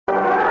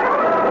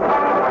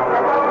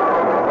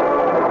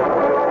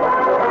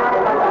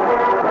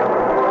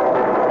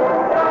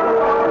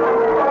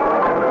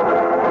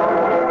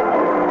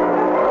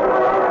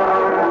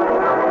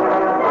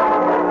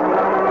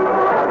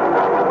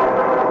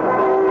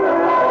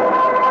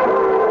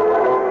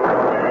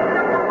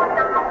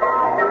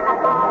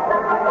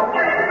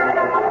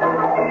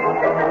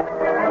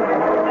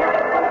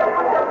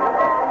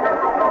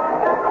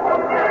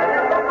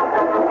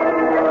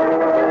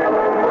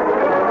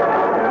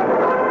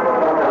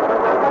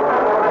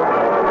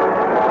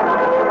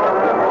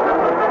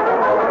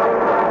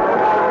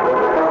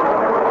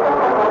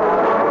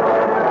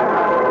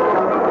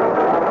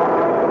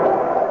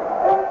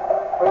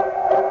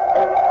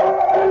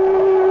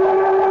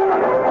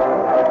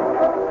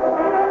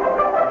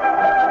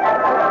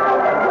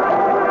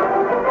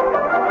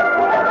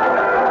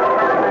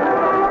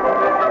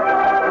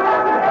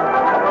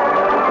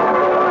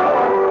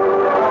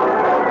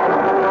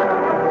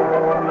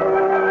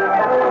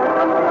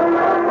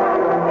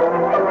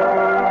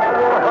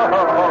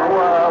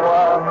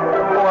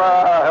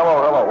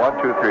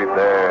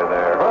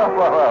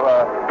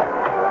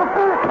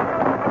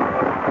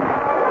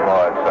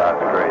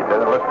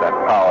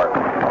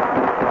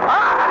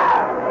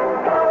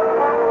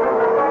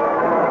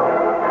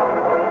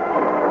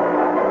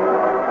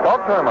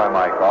turn my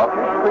mic off.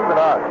 You just leave it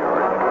on,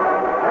 George.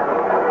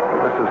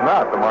 This is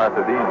not the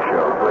Martha Dean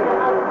Show, please.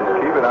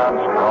 Just keep it on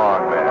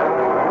strong, man.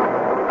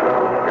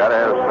 Gotta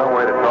have some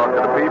way to talk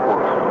to the people.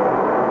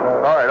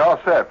 All right, all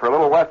set for a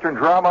little Western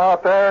drama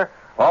out there.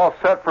 All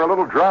set for a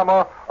little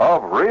drama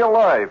of real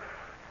life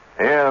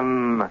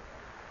in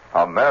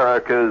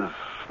America's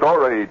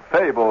storied,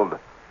 fabled,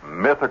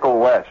 mythical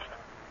West.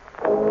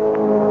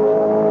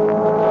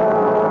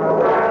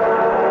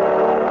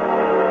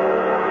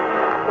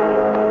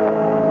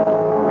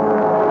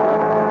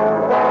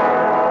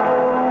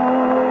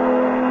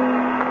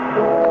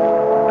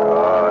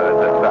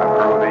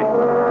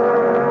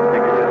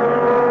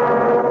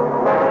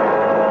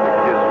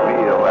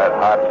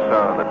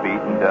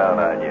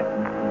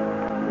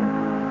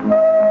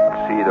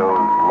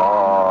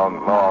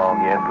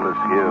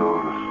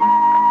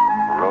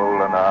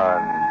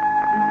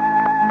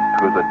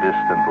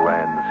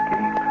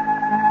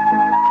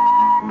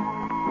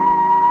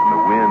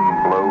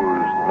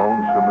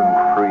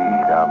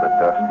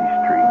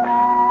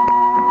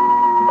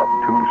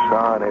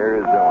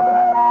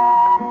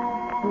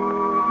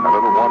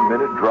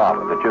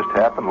 Just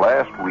happened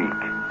last week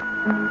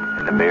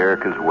in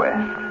America's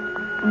West.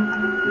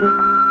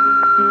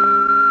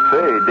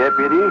 Say,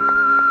 Deputy,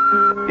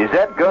 is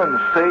that gun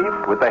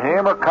safe with the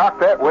hammer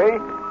cocked that way?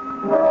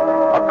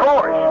 Of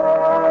course.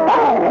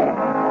 Boom!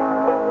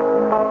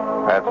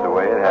 That's the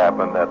way it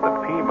happened at the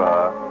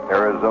Pima,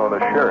 Arizona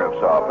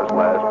Sheriff's Office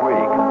last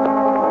week.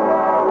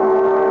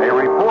 A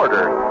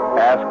reporter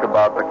asked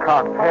about the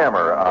cocked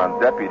hammer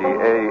on Deputy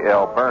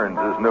A.L.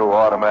 Burns' new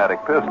automatic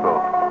pistol.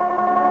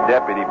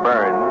 Deputy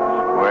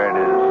Burns, wearing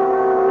his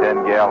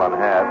 10-gallon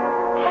hat,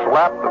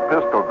 slapped the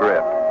pistol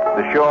grip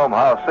to show him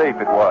how safe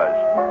it was.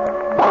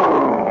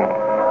 Boom!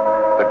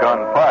 The gun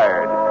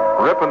fired,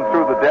 ripping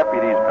through the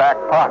deputy's back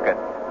pocket,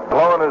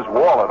 blowing his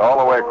wallet all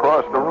the way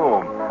across the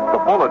room. The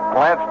bullet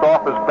glanced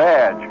off his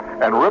badge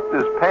and ripped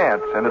his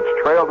pants, and it's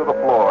trailed to the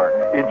floor,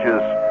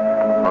 inches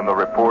from the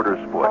reporter's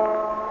foot.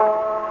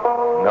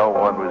 No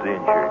one was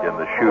injured in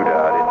the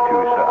shootout in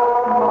Tucson.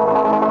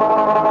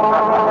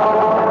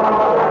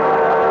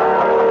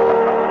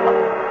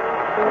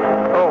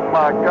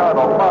 My God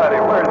almighty,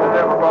 where's it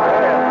ever going to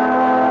end?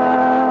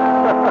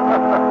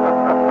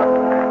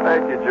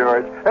 Thank you,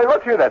 George. Hey,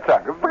 let's hear that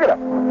sound. Bring it up.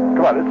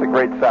 Come on, it's a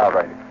great sound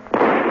right here.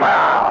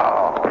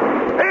 Wow!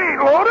 Hey,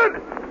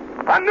 loaded!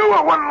 I knew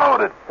it wasn't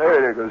loaded.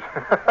 There it goes.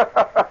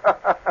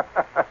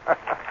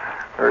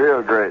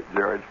 Real great,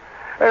 George.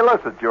 Hey,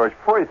 listen, George,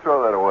 before you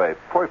throw that away,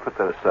 before you put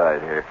that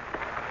aside here,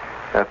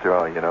 after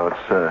all, you know,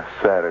 it's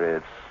Saturday,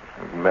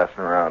 it's messing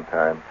around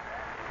time.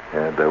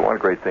 And one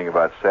great thing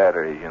about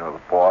Saturday, you know, the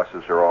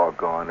bosses are all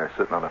gone. They're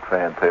sitting on the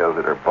fantails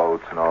of their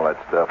boats and all that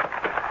stuff,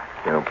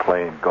 you know,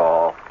 playing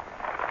golf,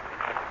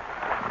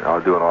 you know,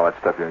 doing all that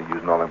stuff, you know,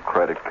 using all them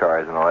credit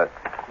cards and all that.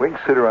 We can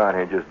sit around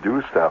here and just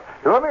do stuff.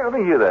 Let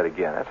me hear that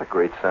again. That's a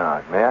great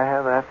sound. May I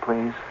have that,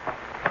 please?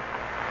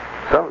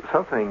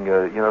 Something,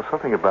 you know,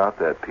 something about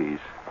that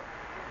piece,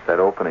 that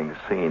opening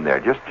scene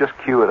there. Just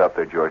cue it up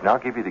there, George. Now I'll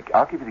give you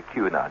the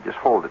cue now. Just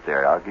hold it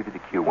there. I'll give you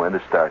the cue when to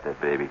start that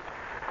baby.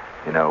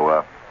 You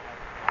know.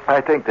 I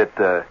think that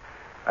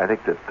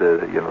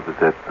you know,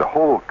 that the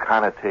whole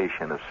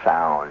connotation of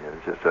sound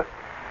is just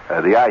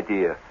the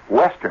idea.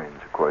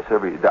 Westerns, of course.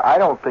 I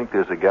don't think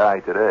there's a guy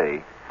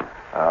today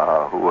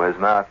who has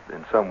not,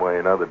 in some way or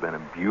another, been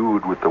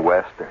imbued with the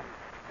Western.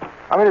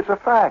 I mean, it's a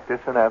fact.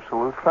 It's an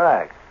absolute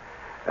fact.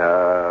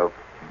 You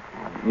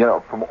know,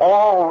 from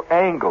all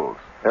angles,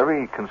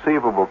 every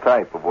conceivable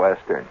type of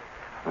Western,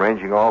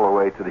 ranging all the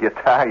way to the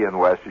Italian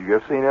Western. You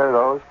ever seen any of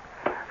those?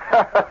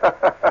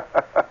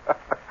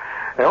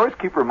 They always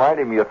keep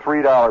reminding me of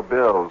 $3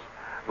 bills,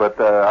 but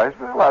a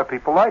lot of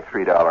people like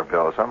 $3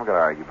 bills, so I'm not going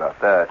to argue about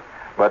that.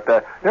 But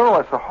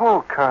nevertheless, the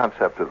whole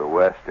concept of the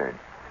Western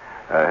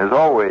has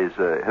always,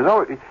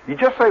 you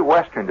just say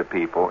Western to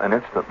people, and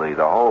instantly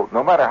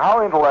no matter how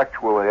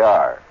intellectual they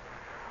are,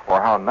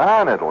 or how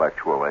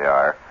non-intellectual they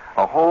are,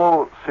 a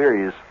whole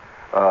series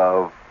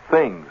of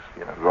things,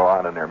 you know, go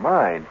on in their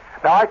mind.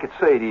 Now, I could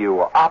say to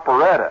you,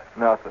 operetta,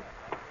 nothing.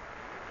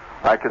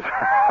 I could,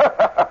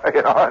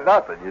 you know,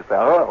 nothing. You say,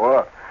 oh,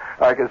 well,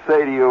 I could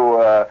say to you,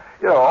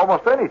 you know,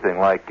 almost anything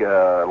like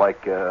drawing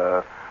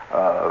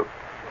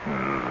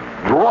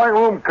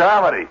room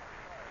comedy.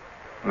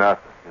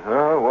 Nothing.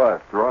 Oh,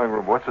 what? Drawing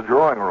room? What's a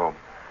drawing room?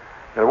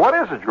 Now, what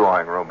is a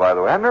drawing room, by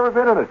the way? I've never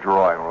been in a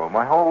drawing room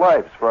my whole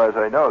life, as far as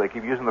I know. They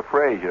keep using the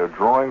phrase, you know,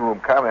 drawing room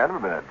comedy. I've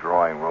never been in a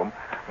drawing room.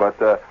 But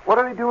what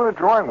do they do in a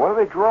drawing? What do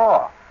they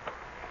draw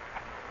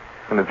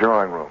in the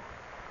drawing room?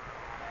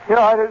 You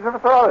know, I never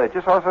thought of it. It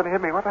just all of a sudden hit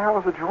me. What the hell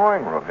is a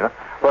drawing room? You know,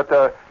 but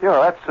you know,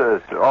 that's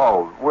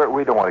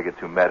we don't want to get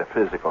too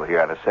metaphysical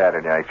here on a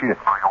Saturday night.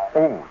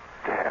 Oh,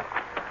 damn!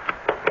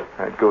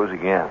 That goes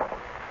again.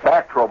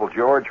 Back trouble,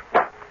 George.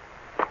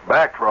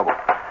 Back trouble.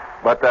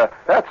 But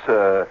that's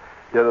you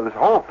know, this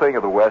whole thing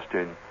of the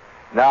Western.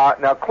 Now,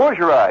 close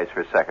your eyes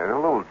for a second.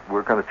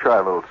 We're going to try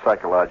a little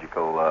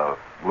psychological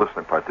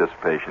listener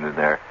participation in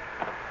there.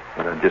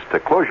 And Just to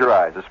close your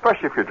eyes,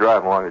 especially if you're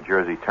driving along the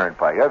Jersey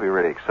Turnpike. That'd be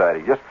really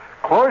exciting. Just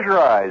close your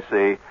eyes,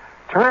 see,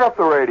 turn up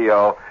the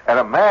radio, and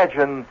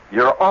imagine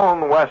your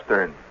own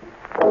Western.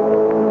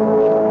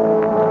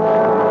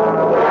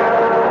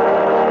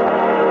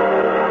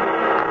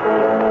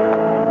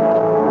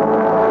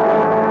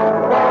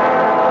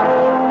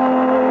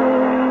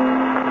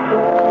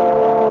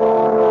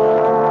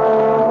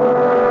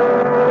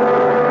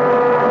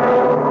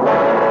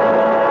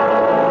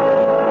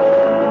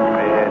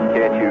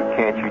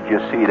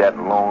 See that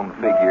lone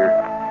figure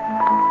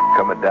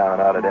coming down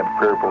out of them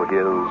purple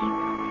hills.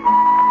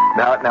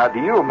 Now, do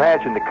you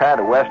imagine the kind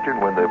of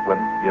Western when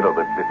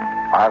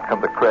out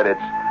come the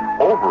credits,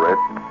 over it,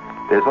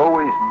 there's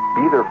always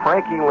either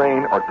Frankie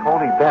Lane or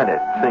Tony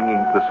Bennett singing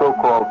the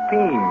so-called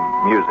theme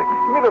music.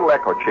 Give me a little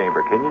echo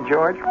chamber, can you,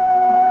 George?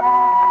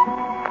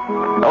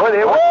 Oh,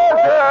 it was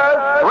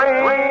a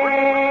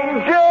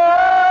stranger.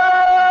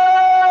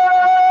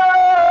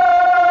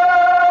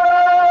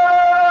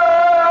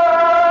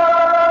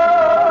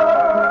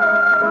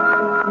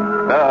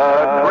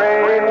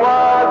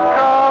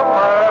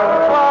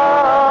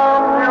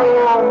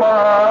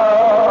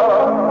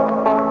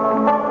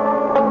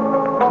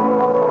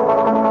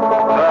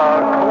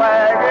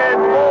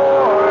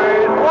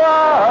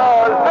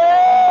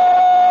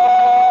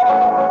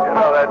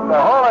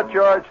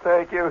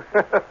 Thank you.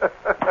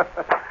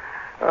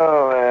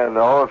 Oh, man,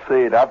 the whole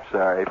scene, I'm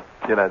sorry.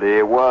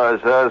 There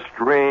was a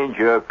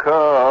stranger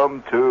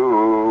come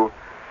to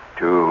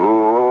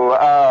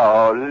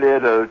our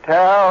little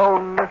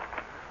town.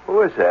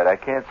 Who is that? I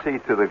can't see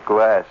through the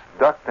glass.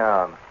 Duck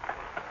down.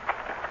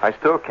 I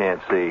still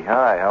can't see.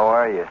 Hi, how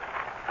are you?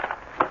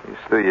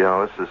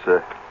 This is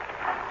a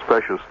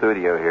special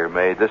studio here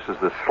made. This is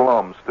the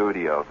slum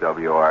studio,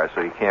 WR,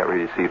 so you can't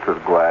really see through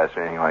the glass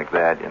or anything like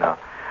that,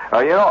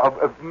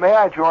 may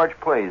I, George,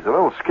 please, a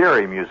little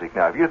scary music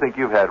now. If you think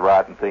you've had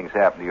rotten things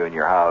happen to you in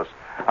your house,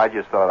 I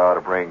just thought I ought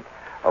to bring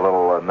a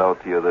little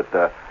note to you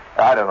that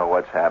I don't know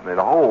what's happening.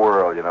 The whole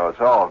world,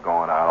 it's all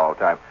going on all the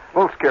time. A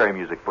little scary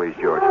music, please,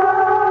 George.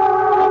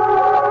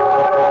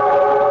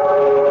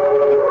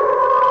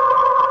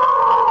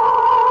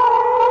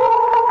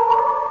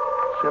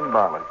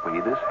 Symbolically,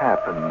 this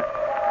happened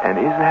and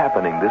is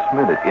happening this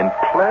minute in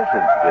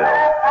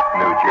Pleasantville,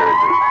 New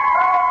Jersey.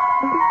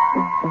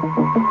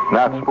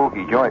 Not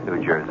Spooky Joint,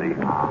 New Jersey,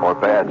 or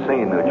Bad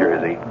Scene, New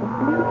Jersey,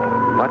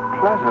 but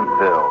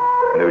Pleasantville,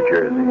 New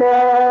Jersey.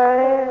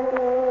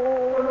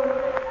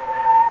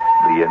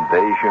 The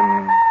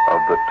invasion of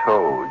the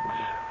toads.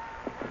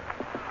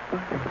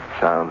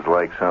 Sounds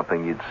like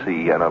something you'd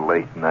see on a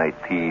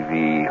late-night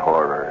TV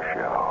horror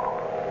show.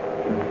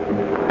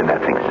 And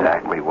that's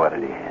exactly what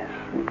it is.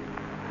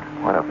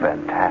 What a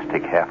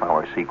fantastic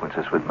half-hour sequence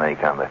this would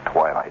make on the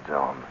Twilight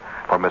Zone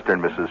for Mr.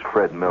 and Mrs.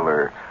 Fred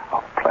Miller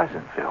of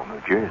Pleasantville,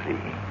 New Jersey.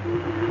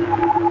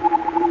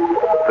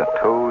 The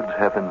toads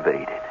have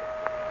invaded.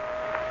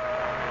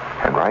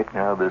 And right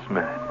now, this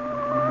minute,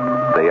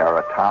 they are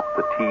atop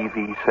the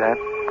TV set,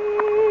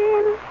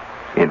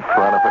 in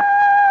front of it,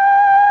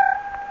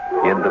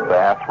 in the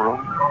bathroom,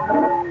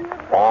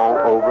 all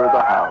over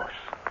the house.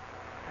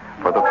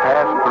 For the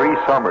past 3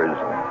 summers,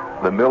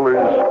 the Millers'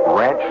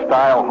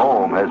 ranch-style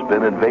home has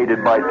been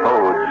invaded by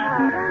toads,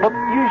 but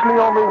usually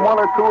only 1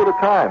 or 2 at a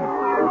time.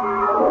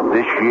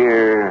 This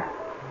year,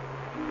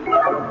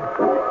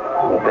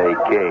 they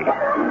came.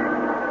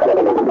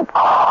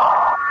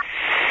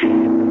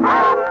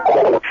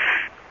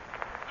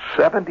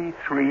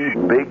 73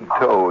 big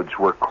toads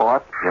were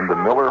caught in the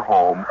Miller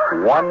home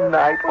one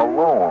night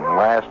alone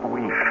last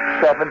week.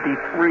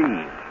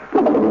 73.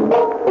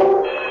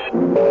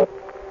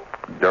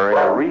 During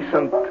a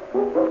recent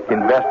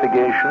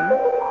investigation,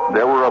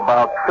 there were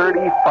about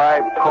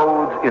 35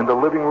 toads in the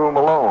living room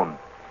alone,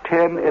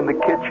 10 in the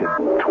kitchen,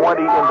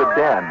 20 in the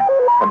den,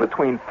 and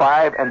between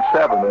 5 and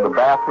 7 in the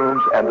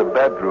bathrooms and the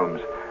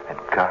bedrooms. And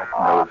God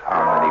knows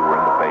how many were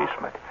in the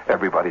basement.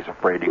 Everybody's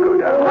afraid to go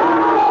down.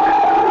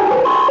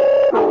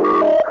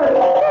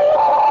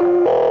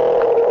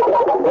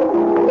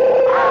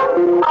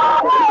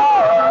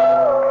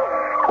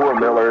 Poor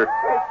Miller.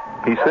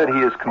 He said he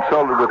has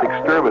consulted with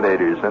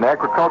exterminators and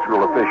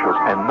agricultural officials,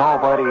 and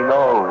nobody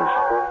knows.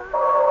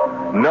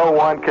 No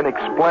one can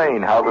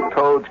explain how the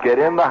toads get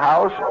in the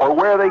house or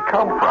where they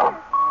come from.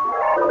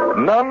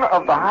 None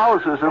of the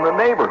houses in the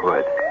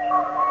neighborhood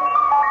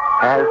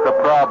has the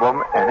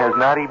problem and has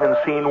not even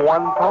seen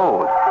one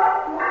toad.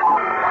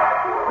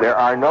 There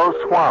are no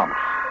swamps.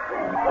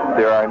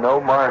 There are no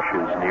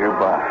marshes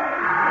nearby.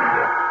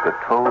 The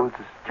toads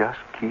just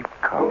keep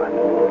coming.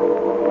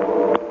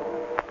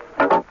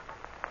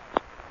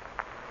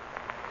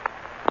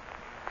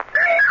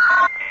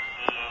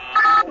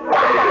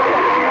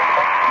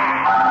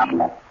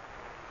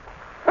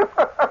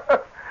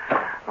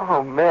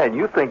 Oh, man,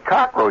 you think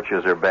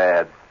cockroaches are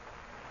bad.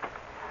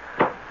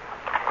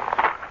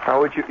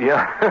 How would you...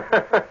 Yeah.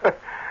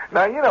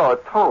 Now, a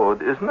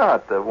toad is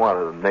not one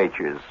of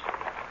nature's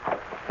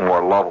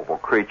more lovable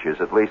creatures.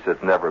 At least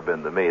it's never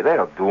been to me. They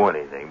don't do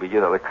anything, but,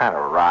 they're kind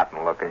of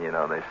rotten looking,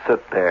 They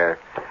sit there,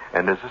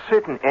 And there's a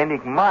certain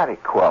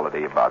enigmatic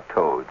quality about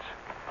toads.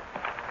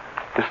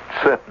 Just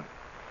sitting.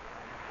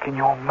 Can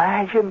you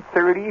imagine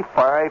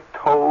 35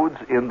 toads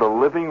in the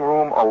living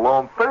room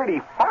alone?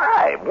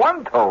 35!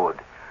 One toad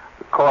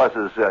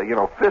causes,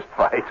 fist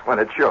fights when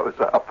it shows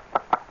up.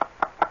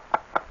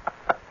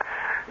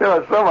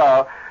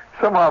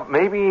 Somehow,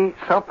 maybe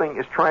something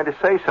is trying to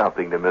say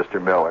something to Mr.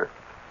 Miller.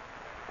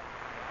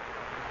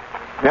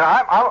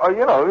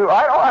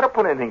 I don't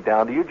put anything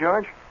down to you,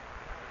 George.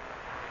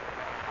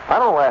 I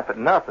don't laugh at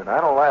nothing.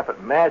 I don't laugh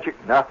at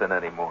magic, nothing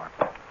anymore.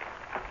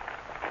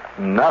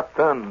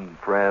 Nothing,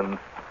 friend.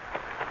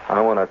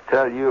 I want to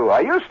tell you, I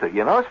used to,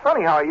 it's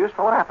funny how I used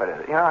to laugh at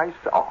it. I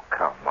used to, oh,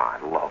 come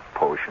on, love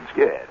potions,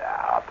 get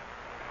out.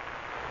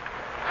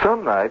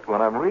 Some night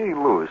when I'm really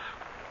loose,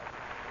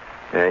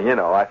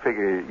 and, I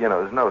figure,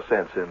 there's no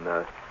sense in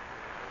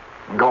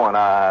going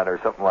on or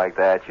something like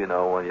that,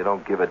 when you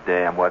don't give a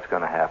damn what's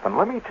going to happen.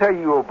 Let me tell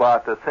you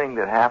about the thing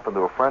that happened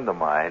to a friend of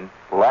mine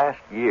last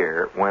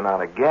year when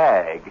on a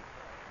gag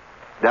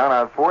down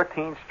on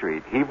 14th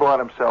Street, he bought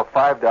himself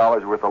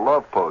 $5 worth of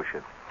love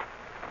potion.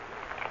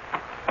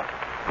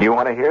 You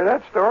want to hear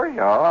that story?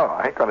 Oh,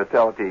 I ain't going to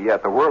tell it to you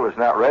yet. The world is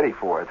not ready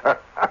for it.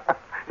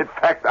 In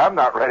fact, I'm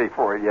not ready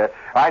for it yet.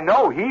 I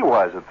know he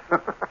wasn't.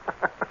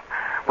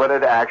 But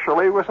it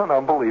actually was an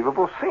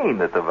unbelievable scene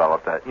that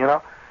developed that,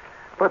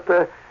 But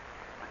the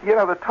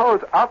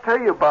toads, I'll tell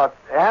you about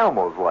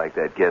animals like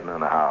that getting in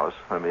the house.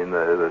 I mean,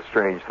 the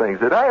strange things.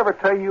 Did I ever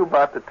tell you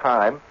about the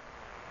time,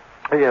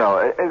 this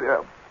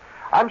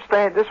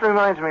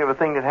reminds me of a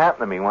thing that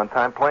happened to me one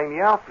time playing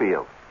the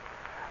outfield.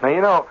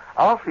 Now,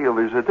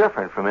 outfielders are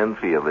different from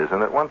infielders,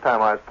 and at one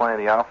time I was playing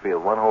the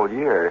outfield one whole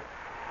year,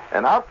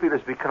 and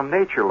outfielders become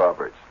nature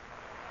lovers.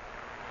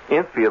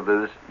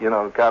 Infielders,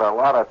 got a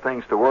lot of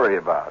things to worry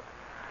about,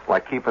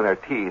 like keeping their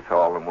teeth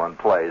all in one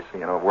place,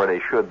 where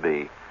they should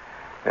be.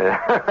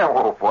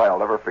 Oh, boy, I'll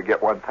never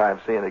forget one time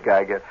seeing a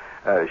guy get,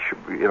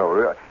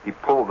 he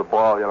pulled the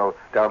ball,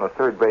 down the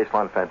third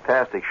baseline,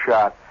 fantastic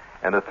shot,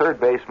 and the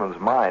third baseman's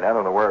mind, I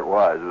don't know where it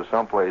was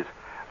someplace,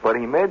 but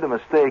he made the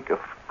mistake of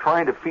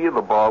trying to field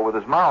the ball with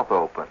his mouth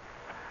open.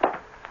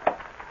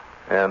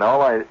 And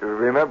all I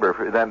remember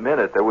for that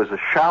minute, there was a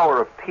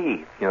shower of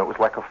teeth. It was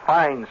like a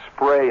fine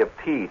spray of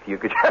teeth. You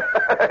could,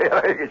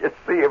 you could just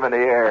see him in the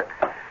air.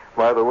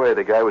 By the way,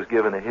 the guy was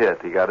given a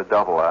hit. He got a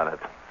double on it.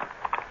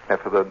 And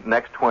for the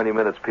next 20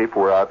 minutes,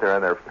 people were out there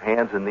on their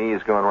hands and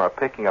knees going around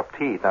picking up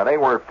teeth. Now, they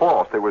weren't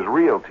false. They was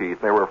real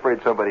teeth. They were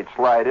afraid somebody'd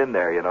slide in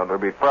there, there'd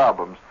be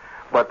problems.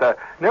 But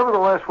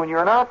nevertheless, when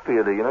you're an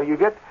outfielder,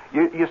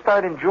 you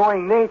start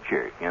enjoying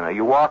nature.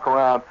 You walk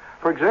around.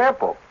 For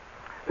example,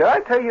 did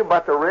I tell you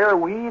about the rare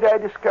weed I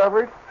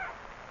discovered?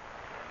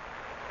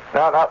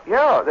 Now,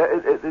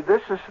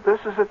 this is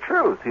the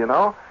truth,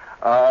 Now,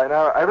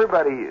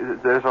 everybody,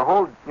 there's a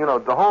whole,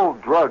 the whole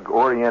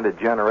drug-oriented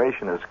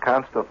generation is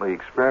constantly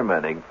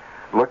experimenting,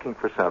 looking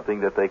for something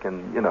that they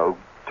can,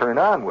 turn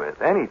on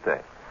with, anything.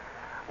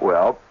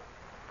 Well,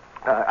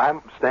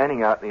 I'm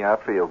standing out in the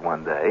outfield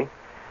one day,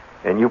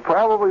 and you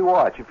probably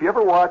watch. If you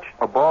ever watch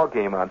a ball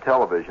game on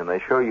television,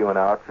 they show you an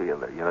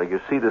outfielder. You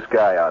see this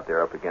guy out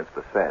there up against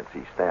the fence.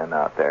 He's standing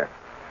out there.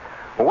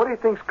 Well, what do you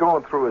think's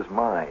going through his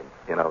mind,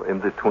 in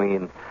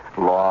between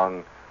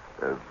long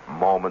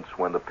moments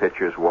when the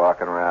pitcher's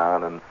walking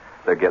around and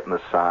they're getting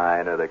the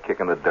sign or they're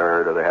kicking the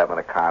dirt or they're having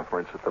a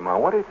conference at the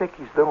moment? What do you think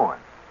he's doing?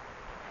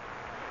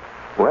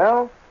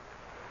 Well,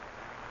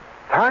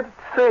 it's hard to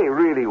say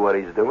really what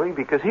he's doing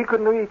because he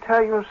couldn't really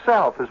tell you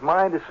himself. His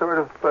mind is sort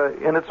of,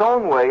 in its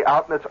own way,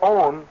 out in its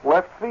own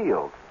left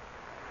field.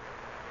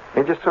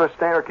 And just sort of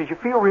stand there because you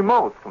feel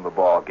remote from the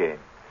ball game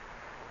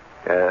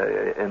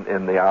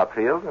in the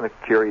outfield in a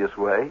curious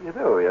way. You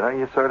do,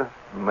 you sort of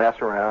mess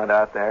around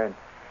out there.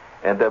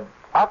 And the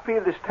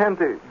outfielders tend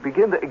to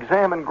begin to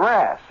examine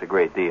grass a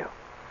great deal.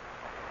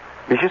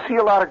 Because you see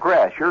a lot of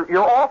grass.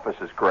 Your office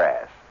is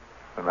grass,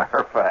 as a matter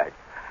of fact.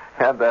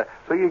 And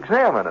so you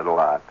examine it a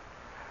lot.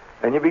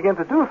 And you begin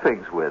to do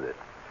things with it.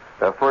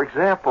 For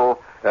example,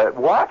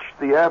 watch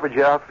the average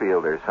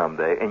outfielder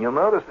someday, and you'll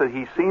notice that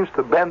he seems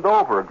to bend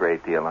over a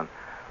great deal, and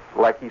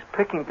like he's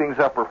picking things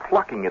up or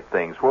plucking at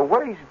things. Well,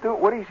 what is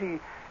he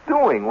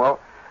doing? Well,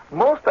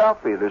 most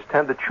outfielders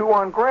tend to chew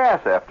on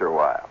grass after a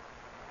while.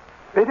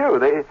 They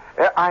do.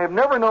 I have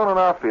never known an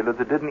outfielder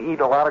that didn't eat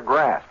a lot of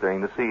grass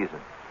during the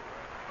season.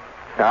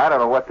 Now, I don't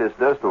know what this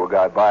does to a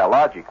guy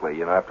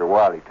biologically. After a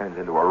while, he turns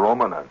into a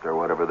ruminant or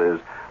whatever it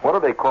is. What do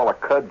they call a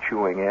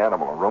cud-chewing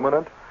animal? A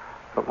ruminant?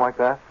 Something like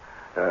that?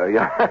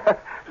 Yeah.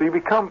 So you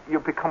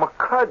become a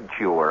cud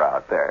chewer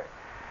out there.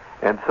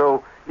 And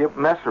so you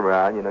mess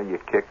around, you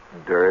kick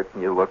dirt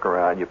and you look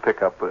around, you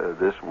pick up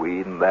this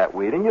weed and that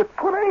weed, and you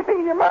put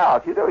anything in your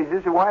mouth. You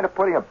just wind up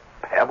putting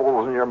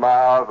pebbles in your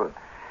mouth.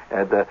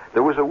 And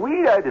there was a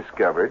weed I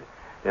discovered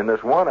in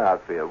this one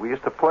outfield. We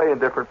used to play in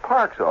different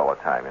parks all the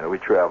time. We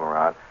travel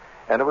around.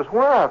 And there was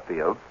one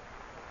outfield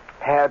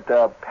had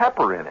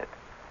pepper in it.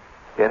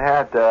 It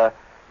had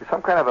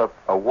some kind of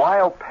a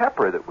wild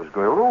pepper that was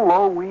growing, a little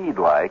low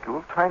weed-like, a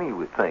little tiny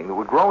thing that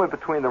would grow in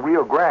between the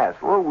real grass,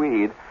 a little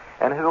weed,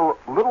 and it had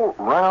little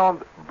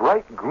round,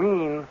 bright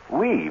green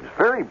leaves,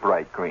 very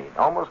bright green,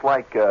 almost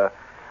like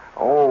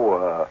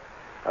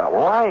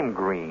lime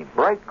green,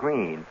 bright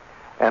green.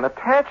 And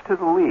attached to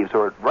the leaves,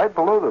 or right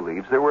below the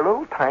leaves, there were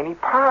little tiny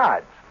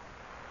pods,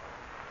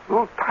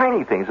 little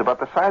tiny things about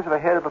the size of the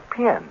head of a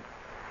pin.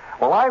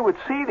 Well, I would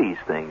see these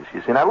things,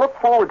 you see, and I look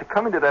forward to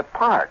coming to that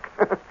park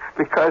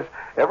because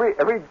every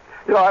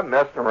I'm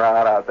messing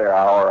around out there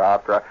hour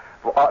after hour.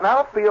 An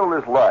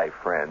outfielder's life,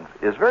 friends,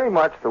 is very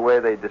much the way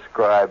they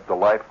describe the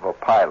life of a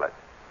pilot.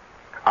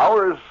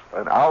 Hours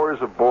and hours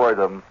of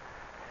boredom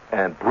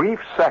and brief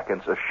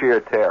seconds of sheer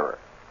terror.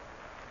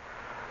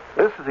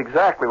 This is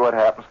exactly what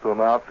happens to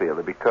an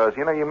outfielder because,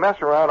 you mess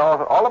around,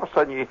 all of a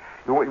sudden,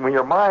 when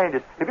your mind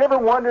is... Have you ever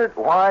wondered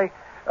why,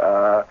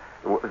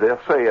 they'll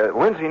say,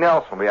 Lindsey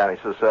Nelson will be on,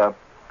 he says,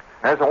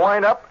 there's a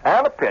wind-up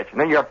and a pitch, and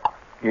then you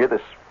hear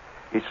this,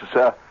 he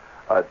says,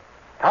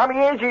 Tommy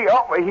Agee,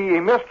 he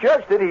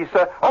misjudged it. He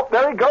said,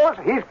 there he goes.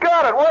 He's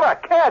got it. What a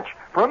catch.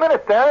 For a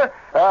minute there,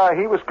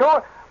 he was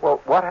going.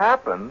 Well, what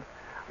happened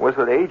was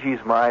that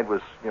Agee's mind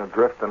was,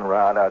 drifting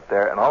around out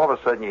there, and all of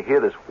a sudden you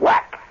hear this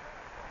whack.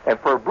 And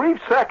for a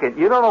brief second,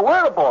 you don't know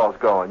where the ball's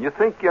going. You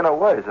think,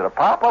 what, is it a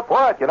pop-up?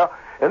 What, And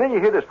then you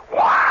hear this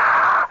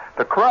wah!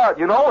 The crowd,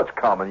 it's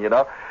coming,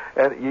 and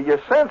you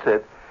sense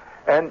it.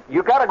 And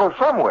you got to go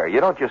somewhere.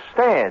 You don't just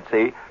stand,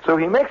 see? So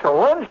he makes a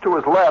lunge to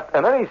his left,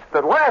 and then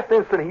the last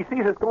instant he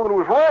sees it going to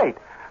his right.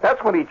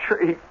 That's when he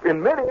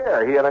in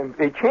midair,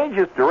 he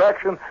changes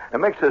direction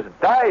and makes this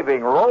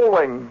diving,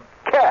 rolling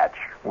catch.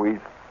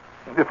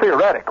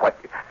 Theoretically,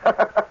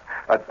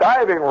 a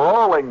diving,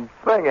 rolling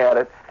thing at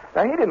it.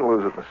 Now, he didn't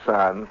lose it in the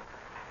sun.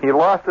 He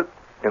lost it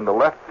in the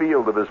left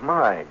field of his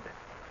mind,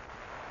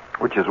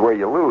 which is where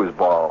you lose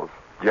balls.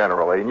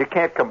 Generally, and you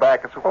can't come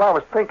back and say, well, I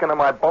was thinking of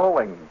my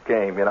bowling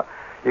game,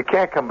 You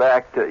can't come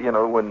back to,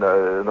 when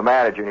the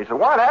manager, and he said,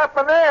 what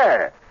happened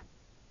there?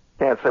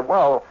 You can't say,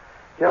 well,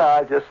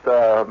 I just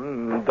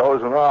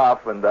dozing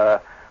off, and, oh,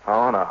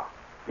 no.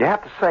 You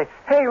have to say,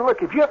 hey,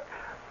 look, if you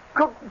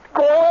go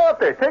out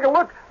there, take a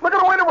look at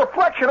the way the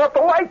reflection up the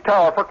light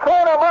tower. For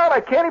crying out loud,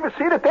 I can't even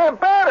see the damn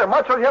banner.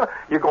 Much as,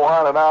 you go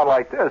on and on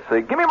like this.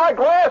 Say, give me my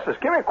glasses.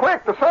 Give me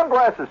quick the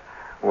sunglasses.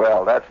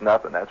 Well, that's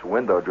nothing. That's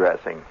window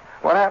dressing.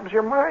 What happens?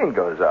 Your mind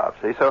goes off,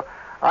 see? So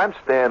I'm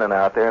standing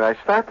out there, and I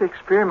start to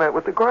experiment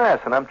with the grass,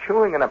 and I'm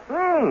chewing, and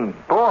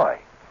boy.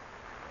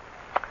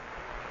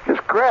 This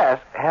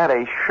grass had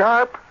a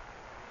sharp,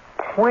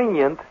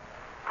 poignant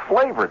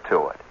flavor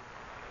to it.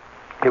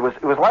 It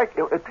was like,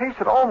 it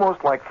tasted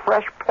almost like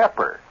fresh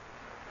pepper.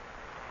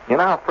 You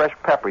know how fresh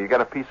pepper, you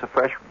got a piece of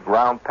fresh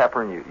ground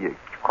pepper, and you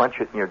crunch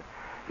it in your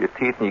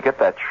teeth, and you get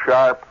that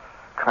sharp,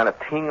 kind of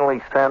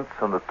tingly sense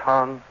on the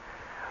tongue?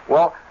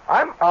 Well,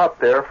 I'm out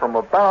there from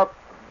about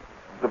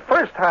the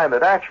first time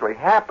it actually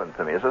happened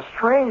to me. It's a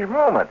strange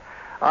moment.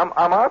 I'm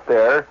out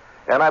there,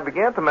 and I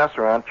began to mess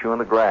around chewing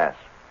the grass.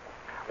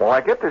 Well,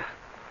 I get this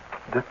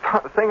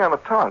thing on the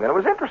tongue, and it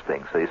was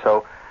interesting, see.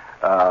 So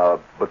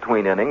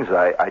between innings,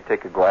 I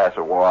take a glass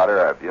of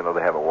water.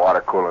 They have a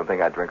water cooler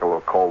thing. I drink a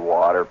little cold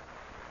water.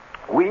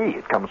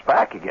 It comes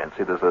back again.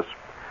 See, there's this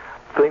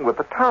thing with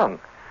the tongue.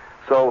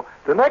 So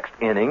the next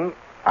inning,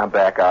 I'm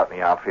back out in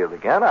the outfield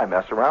again. I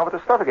mess around with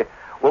the stuff again.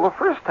 Well, the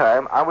first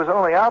time, I was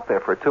only out there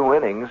for 2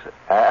 innings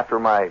after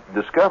my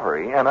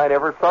discovery, and I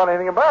never thought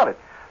anything about it.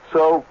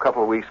 So a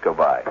couple of weeks go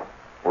by.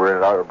 We're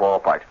at other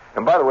ballparks.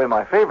 And by the way,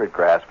 my favorite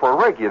grass for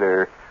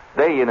regular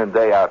day in and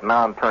day out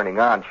non-turning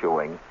on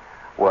chewing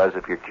was,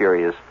 if you're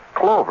curious,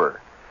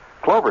 clover.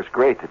 Clover's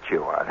great to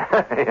chew on.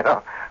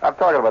 I'm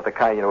talking about the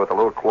kind, with the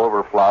little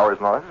clover flowers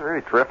and all. This is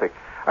really terrific.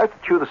 I like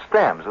to chew the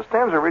stems. The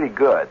stems are really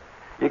good.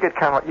 You get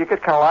kind of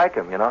like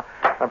them,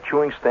 I'm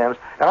chewing stems.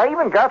 And I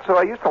even got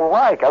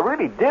I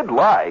really did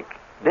like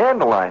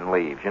dandelion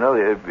leaves. Have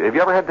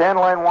you ever had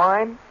dandelion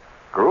wine?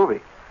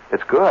 Groovy.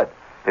 It's good.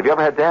 Have you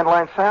ever had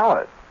dandelion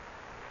salad?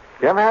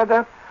 You ever had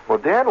that? Well,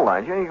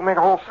 dandelions, you can make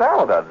a whole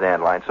salad out of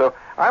dandelions. So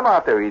I'm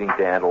out there eating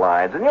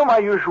dandelions, and my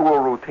usual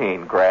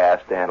routine,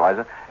 grass,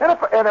 dandelions.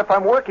 And if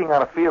I'm working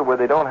on a field where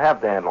they don't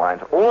have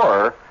dandelions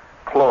or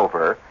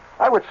clover,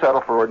 I would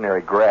settle for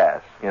ordinary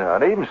grass, and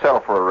I'd even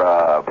settle for,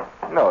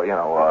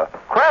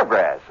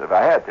 crabgrass if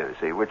I had to,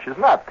 see, which is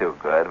not too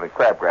good. I mean,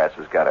 crabgrass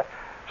has got a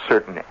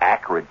certain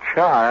acrid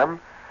charm,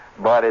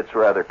 but it's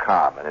rather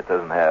common. It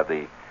doesn't have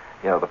the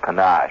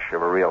panache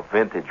of a real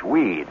vintage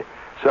weed.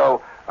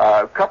 So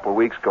a couple of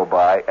weeks go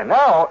by, and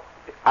now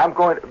I'm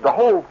going the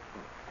whole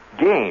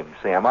game.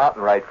 See, I'm out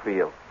in right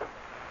field.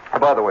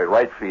 And by the way,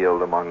 right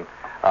field among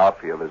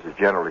outfielders is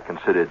generally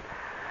considered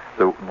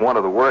one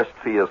of the worst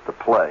fields to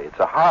play. It's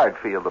a hard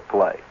field to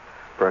play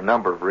for a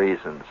number of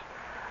reasons.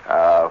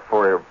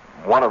 For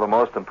one of the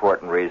most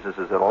important reasons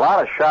is that a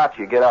lot of shots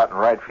you get out in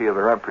right field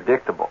are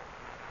unpredictable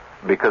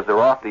because they're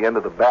off the end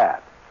of the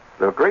bat.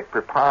 The great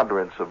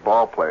preponderance of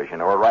ball players,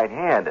 are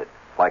right-handed,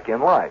 like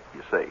in life,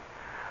 you see.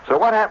 So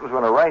what happens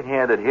when a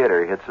right-handed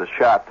hitter hits a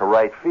shot to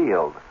right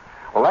field?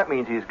 Well, that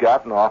means he's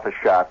gotten off a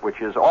shot which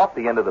is off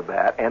the end of the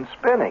bat and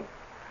spinning.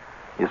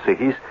 You see,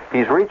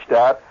 he's reached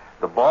out.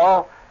 The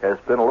ball has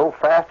been a little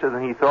faster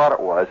than he thought it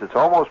was. It's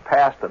almost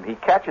past him. He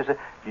catches it.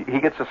 He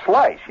gets a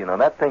slice,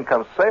 and that thing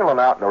comes sailing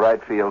out in the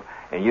right field,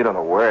 and you don't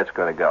know where it's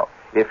going to go.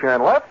 If you're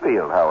in left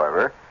field,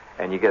 however,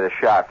 and you get a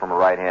shot from a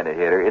right-handed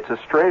hitter, it's a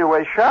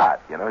straightaway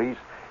shot.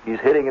 He's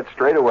hitting it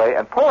straight away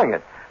and pulling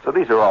it. So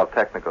these are all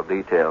technical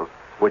details,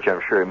 which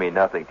I'm sure mean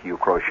nothing to you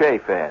crochet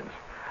fans.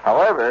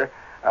 However,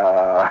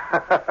 I'm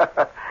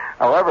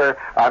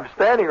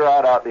standing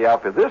right out in the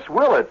outfield. This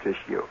will interest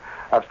you.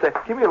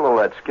 Give me a little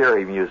of that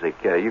scary music.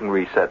 You can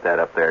reset that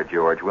up there,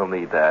 George. We'll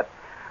need that.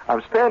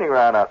 I'm standing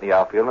around out in the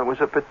outfield, and it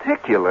was a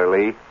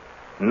particularly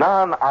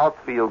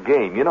non-outfield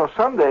game.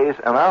 Some days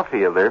an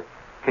outfielder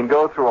can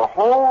go through a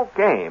whole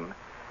game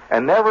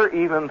and never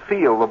even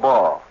feel the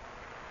ball.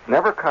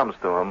 Never comes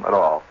to him at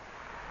all.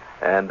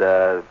 And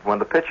when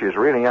the pitcher's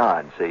really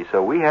on, see.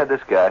 So we had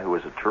this guy who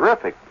was a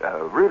terrific,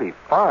 really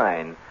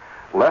fine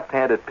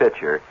left-handed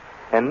pitcher,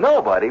 and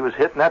nobody was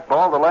hitting that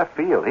ball to left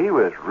field. He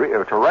was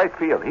to right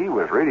field. He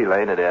was really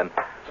laying it in.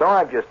 So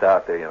I'm just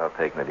out there,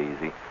 taking it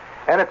easy.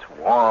 And it's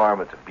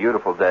warm. It's a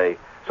beautiful day.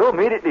 So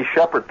immediately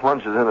Shepard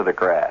plunges into the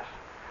grass.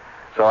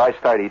 So I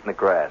start eating the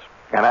grass.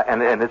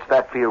 And it's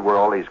that field where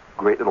all these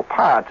great little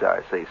pods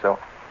are, see. So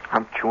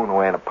I'm chewing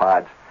away on the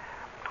pods.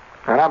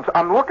 And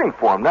I'm looking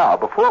for them now.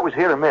 Before it was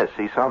hit or miss,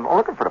 see. So I'm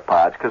looking for the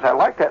pods because I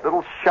like that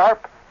little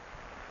sharp,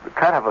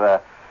 kind of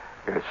a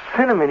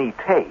cinnamony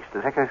taste.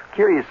 It's like a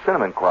curious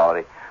cinnamon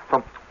quality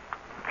from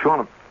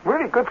chewing a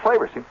really good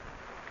flavor, see.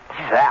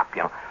 Zap,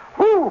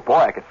 Whoo, boy,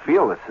 I could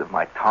feel this.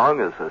 My tongue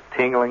is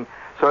tingling.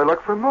 So I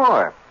look for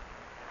more.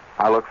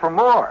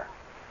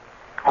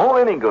 Whole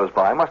inning goes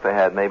by. I must have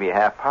had maybe a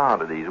half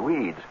pound of these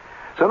weeds.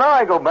 So now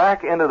I go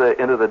back into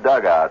the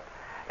dugout,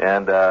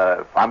 and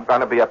I'm going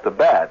to be up to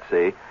bat,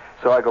 see.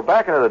 So I go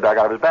back into the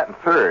dugout. I was batting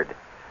third.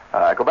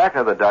 I go back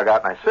into the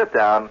dugout, and I sit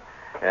down,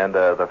 and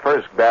the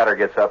first batter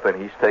gets up,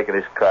 and he's taking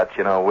his cuts.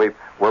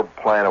 We're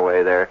playing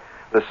away there.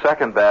 The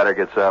second batter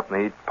gets up,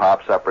 and he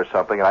pops up or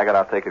something, and I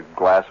got to take a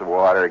glass of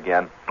water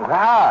again. It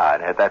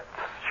had that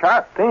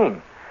sharp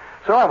thing.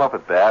 So I'm up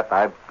at bat, and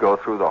I go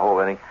through the whole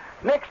inning.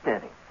 Next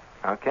inning,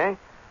 okay,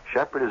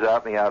 Shepard is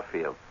out in the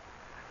outfield.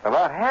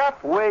 About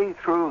halfway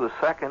through the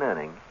second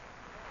inning,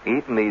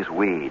 eating these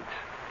weeds,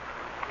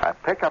 I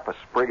pick up a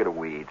sprig of the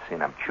weeds,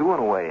 and I'm chewing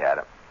away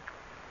at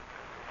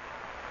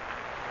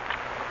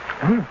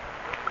them.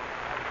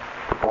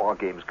 The ball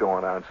game's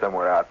going on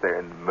somewhere out there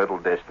in the middle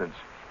distance.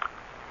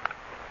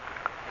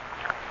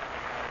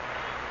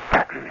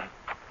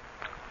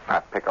 I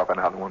pick up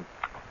another one.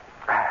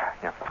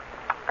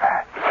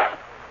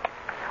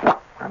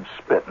 I'm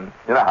spitting.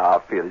 You know how I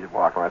feel. You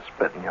walk around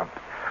spitting.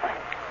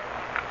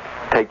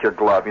 Take your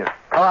glove. Come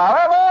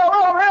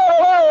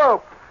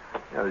on.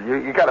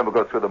 You got to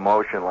go through the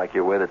motion like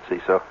you're with it.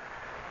 See, so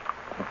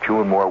I'm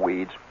chewing more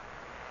weeds.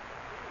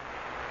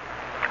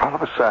 All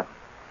of a sudden,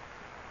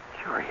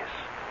 curious.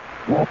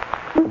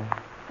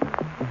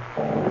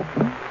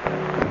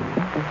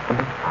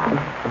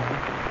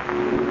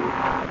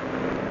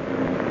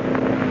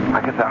 I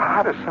get the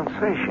hottest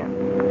sensation.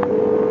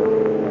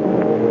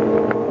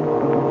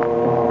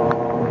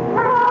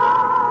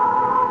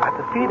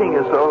 The feeling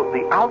as though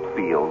the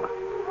outfield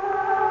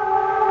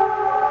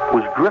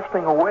was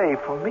drifting away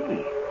from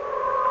me.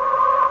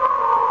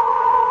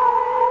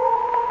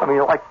 I mean,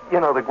 like,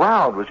 the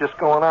ground was just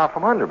going out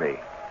from under me,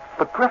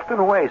 but drifting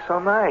away so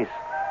nice.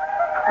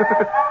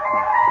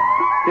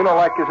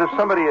 Like as if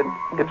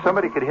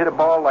somebody could hit a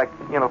ball like,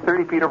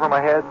 30 feet over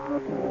my head,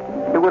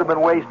 it would have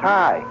been waist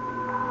high.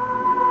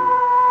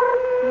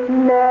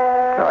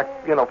 Like,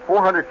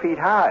 400 feet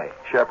high,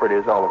 Shepard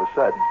is all of a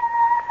sudden.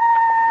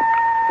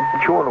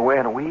 Chewing away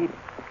on a weed.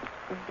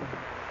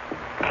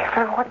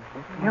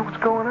 What's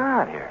going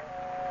on here?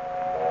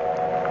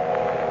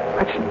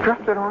 I just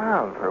drifted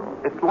around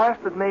it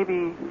lasted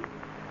maybe,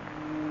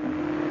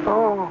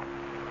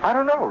 I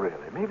don't know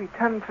really, maybe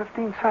 10,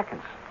 15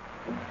 seconds.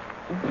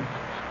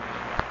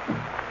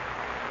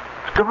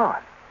 It's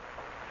gone.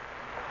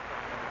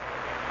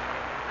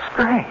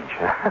 Strange.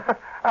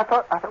 I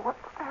thought, what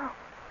the hell?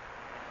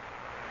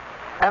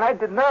 And I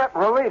did not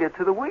relate it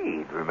to the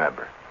weed,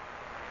 remember.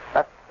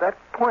 At that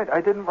point,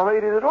 I didn't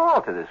relate it at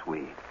all to this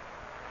weed.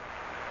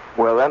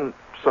 Well, then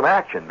some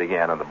action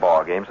began in the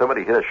ball game.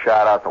 Somebody hit a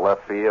shot out to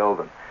left field,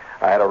 and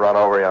I had to run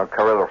over,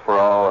 cover the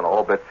throw and a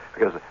whole bit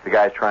because the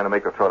guy's trying to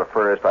make a throw to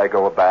first. I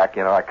go back,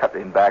 I cut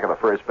in back of the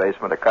first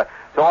baseman to cut.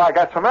 So I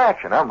got some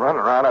action. I'm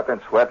running around up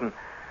there sweating.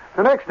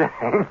 The next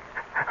inning,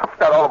 I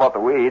forgot all about the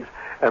weeds,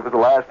 and it was the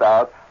last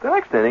out. The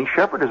next inning,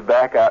 Shepard is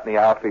back out in the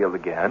outfield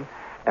again,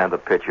 and the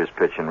pitcher's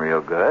pitching real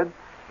good.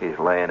 He's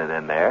laying it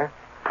in there.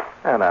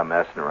 And I'm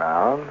messing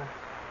around.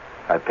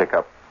 I pick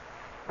up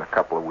a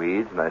couple of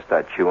weeds, and I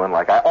start chewing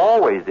like I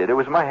always did. It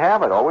was my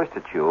habit always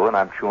to chew, and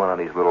I'm chewing on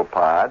these little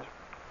pods.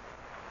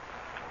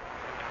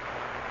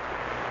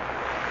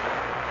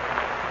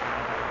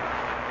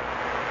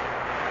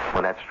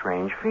 When that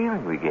strange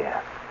feeling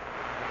began.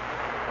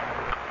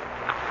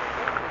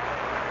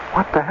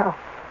 What the hell?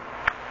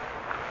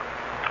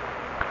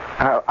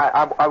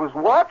 I was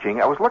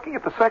looking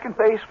at the second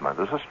baseman. It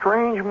was a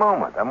strange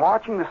moment. I'm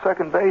watching the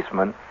second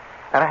baseman,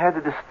 and I had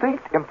a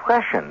distinct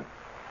impression.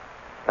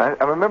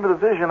 I remember the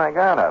vision I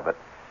got of it,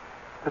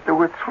 that there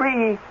were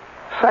 3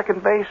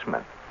 second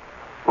basemen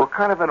who were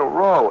kind of in a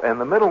row,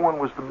 and the middle one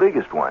was the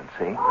biggest one,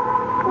 see?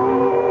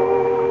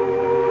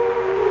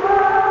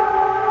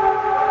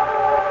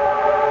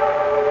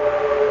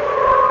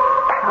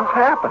 What's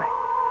happening?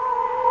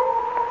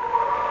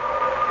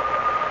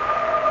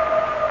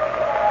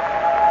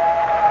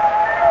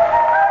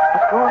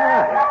 Going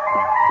on here?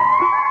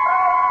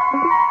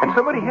 And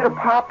somebody hit a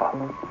pop-up.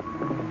 It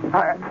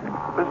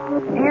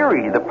was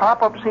eerie. The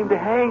pop-up seemed to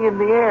hang in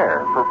the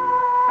air for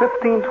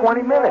 15,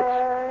 20 minutes.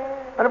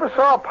 I never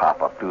saw a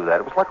pop-up do that.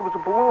 It was like it was a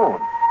balloon.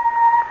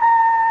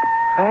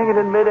 Hanging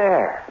in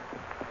midair.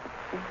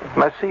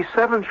 And I see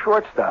 7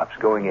 shortstops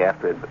going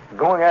after it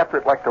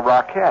like the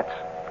Rockettes.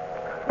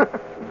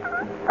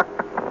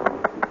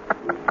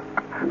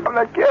 I'm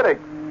not kidding.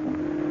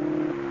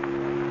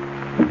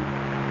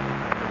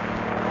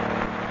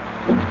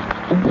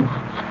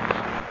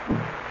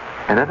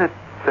 And then it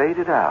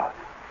faded out.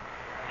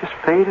 Just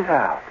faded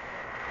out.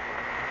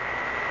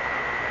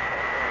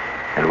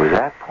 And it was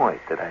that point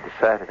that I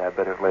decided I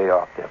better lay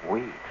off them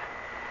weeds.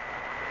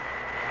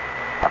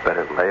 I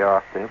better lay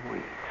off them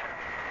weeds.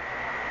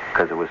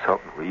 Because there was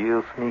something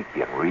real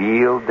sneaky and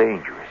real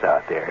dangerous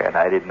out there, and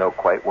I didn't know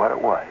quite what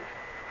it was.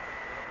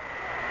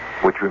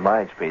 Which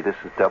reminds me, this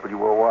is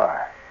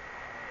WOR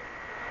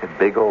in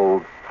big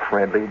old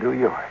friendly New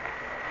York.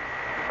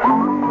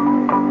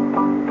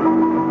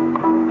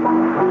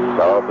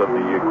 South of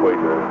the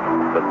equator,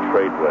 the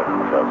trade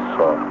winds are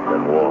soft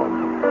and warm.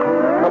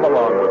 Come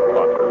along with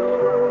Qantas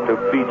to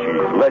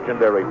Fiji's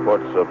legendary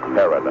ports of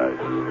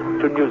paradise,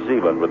 to New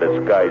Zealand with its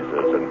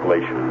geysers and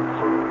glaciers,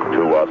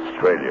 to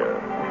Australia.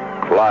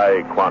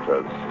 Fly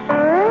Qantas.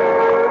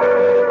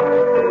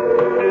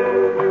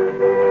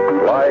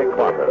 Fly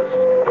Qantas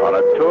on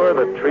a tour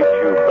that treats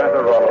you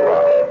better all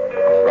around.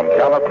 From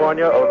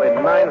California, only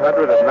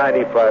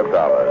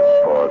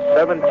 $995 for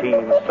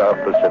 17 South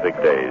Pacific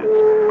days.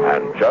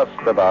 And just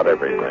about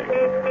everything.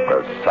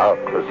 The South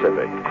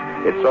Pacific.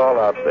 It's all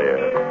out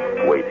there,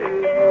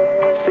 waiting.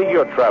 See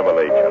your travel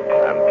agent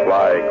and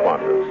fly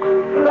Qantas.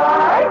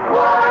 Fly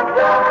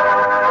Qantas.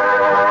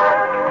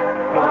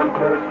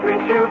 Qantas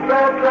treats you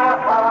better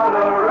all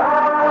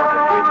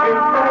around. Treats you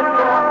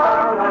better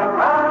all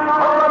around.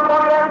 All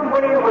aboard and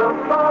we will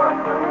soar.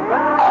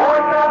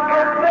 We're not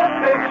getting the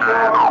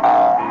picture.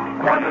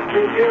 Qantas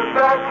treats you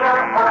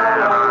better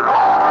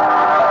all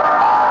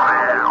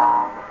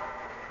around.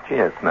 Gee,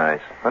 that's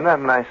nice. Isn't that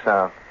a nice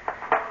sound?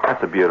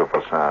 That's a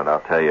beautiful sound,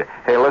 I'll tell you.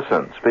 Hey,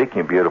 listen,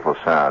 speaking of beautiful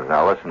sounds,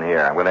 now listen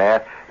here. I'm going to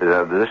ask,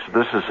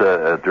 this is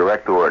a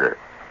direct order.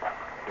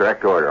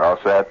 Direct order, all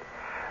set?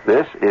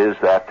 This is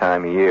that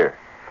time of year,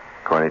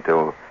 according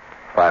to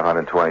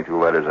 522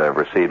 letters I've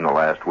received in the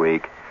last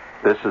week.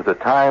 This is the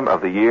time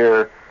of the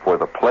year for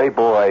the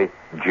Playboy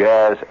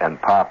Jazz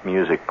and Pop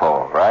Music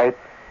Poll, right?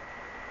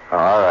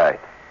 All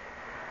right.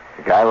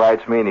 The guy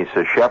writes me and he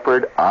says,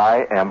 Shepard,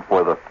 I am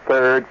for the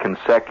 3rd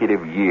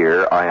consecutive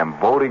year, I am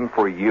voting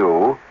for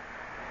you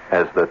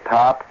as the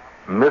top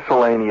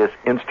miscellaneous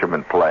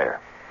instrument player.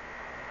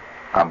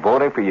 I'm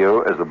voting for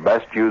you as the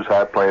best Jews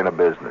harp player in the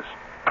business.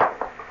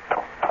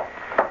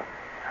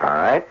 All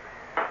right?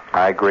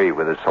 I agree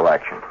with his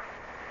selection.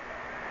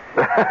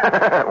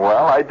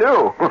 Well, I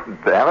do.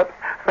 Damn it.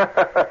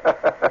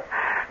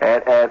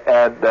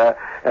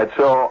 And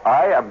so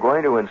I am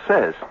going to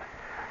insist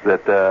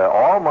that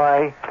all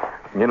my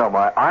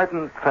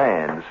ardent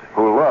fans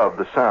who love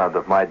the sound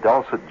of my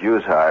dulcet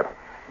Jew's harp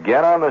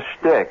get on the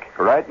stick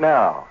right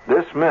now,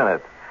 this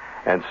minute,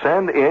 and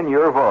send in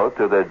your vote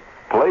to the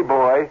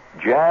Playboy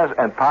Jazz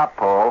and Pop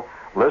Poll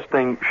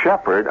listing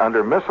Shepard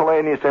under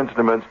miscellaneous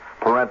instruments,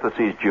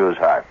 parentheses, Jew's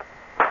harp.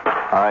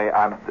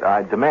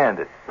 I demand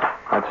it.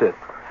 That's it.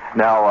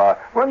 Now,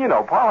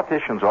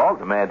 politicians all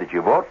demand that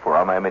you vote for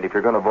them. I mean, if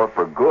you're going to vote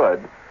for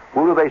good,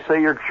 who do they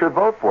say you should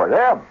vote for?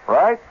 Them,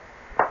 right?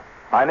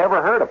 I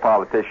never heard a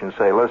politician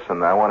say,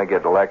 listen, I want to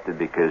get elected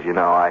because,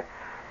 I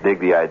dig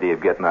the idea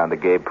of getting on the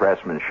Gabe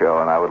Pressman show,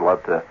 and I would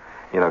love to,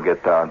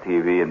 get on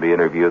TV and be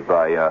interviewed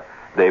by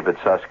David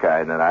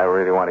Susskind, and I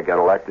really want to get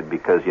elected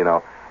because,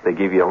 they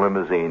give you a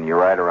limousine, you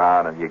ride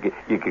around, and you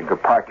can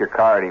park your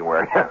car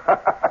anywhere.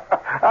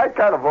 I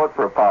kind of vote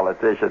for a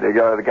politician. The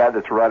guy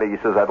that's running, he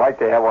says, I'd like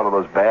to have one of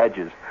those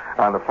badges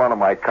on the front of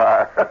my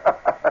car.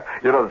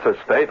 It says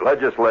state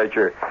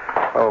legislature.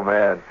 Oh,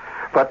 man.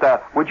 But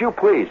would you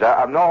please,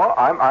 I'm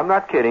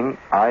not kidding,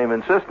 I am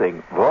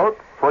insisting, vote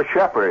for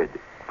Shepard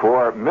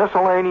for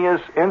miscellaneous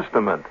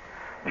instrument,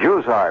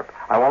 Jew's harp.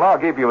 I will now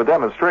give you a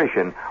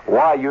demonstration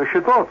why you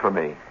should vote for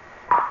me.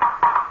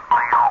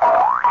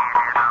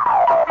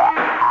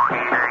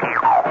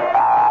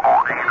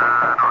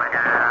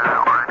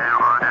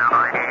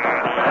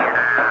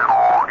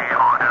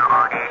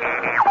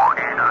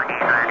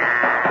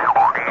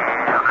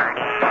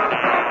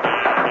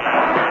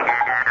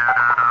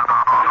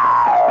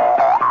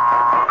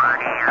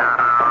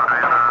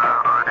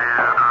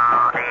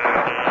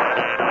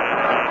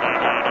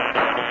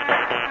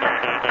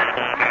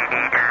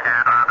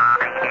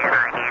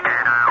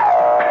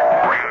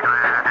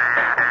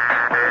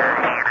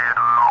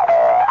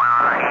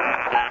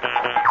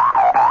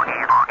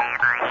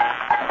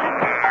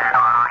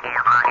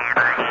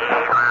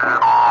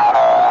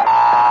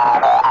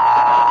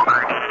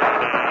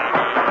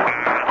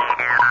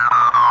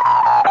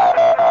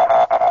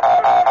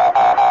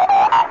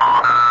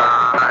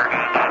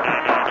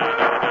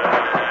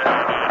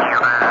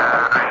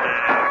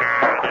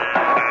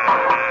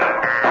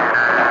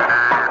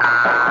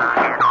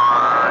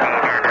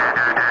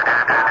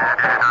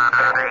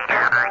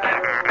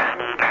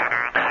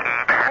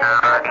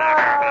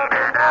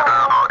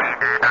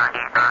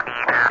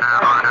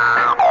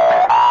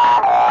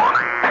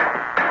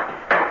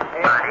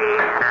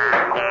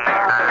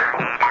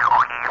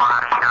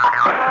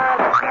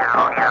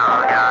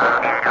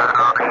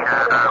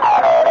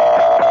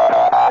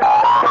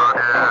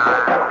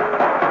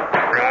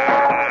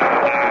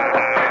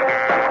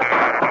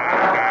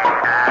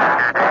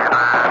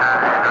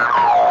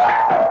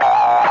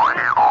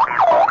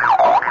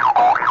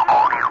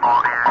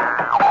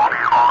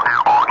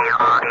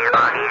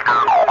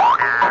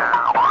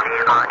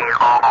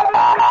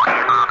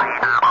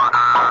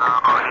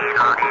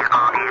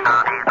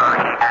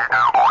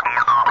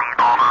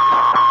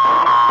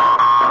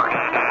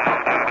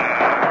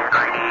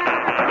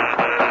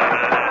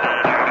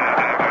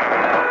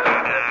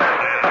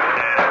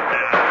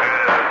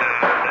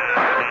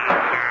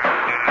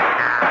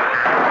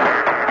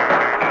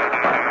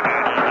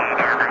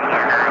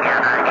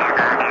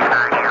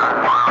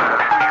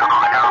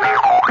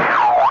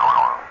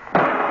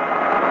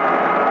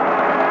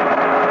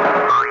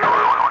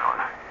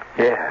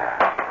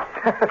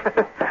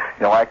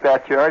 You like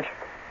that, George?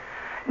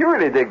 You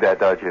really dig that,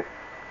 don't you?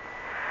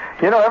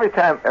 You know, every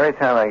time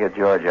I get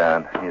George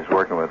on, he's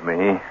working with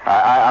me.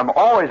 I'm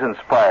always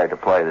inspired to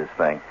play this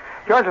thing.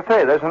 George, I'll tell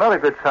you, there's another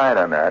good side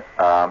on that.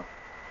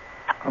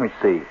 Let me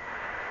see.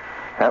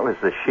 That was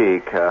the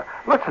Chic.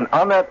 Listen,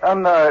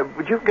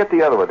 would you get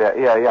the other one?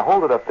 Yeah,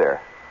 hold it up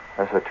there.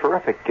 There's a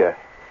terrific, the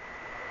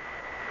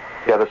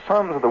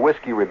Sons of the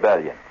Whiskey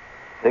Rebellion.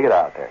 Dig it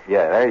out there.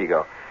 Yeah, there you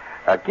go.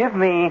 Give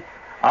me,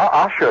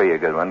 I'll show you a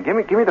good one. Give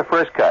me the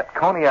first cut,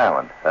 Coney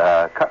Island.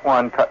 Cut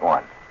one. Cut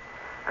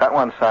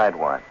one, side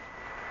one.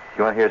 If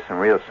you want to hear some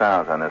real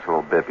sounds on this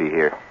little bippy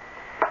here.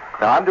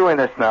 Now, I'm doing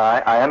this now.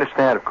 I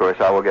understand, of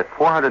course, I will get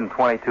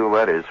 422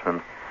 letters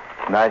from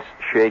nice,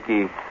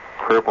 shaky,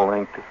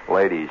 purple-inked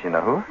ladies. You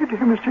know, oh, dear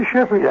Mr.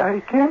 Shepard, I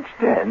can't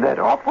stand that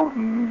awful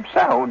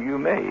sound you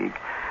make.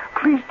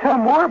 Please tell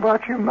more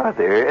about your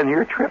mother and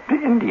your trip to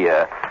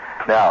India.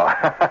 Now,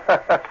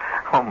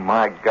 oh,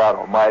 my God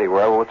almighty,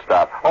 where will it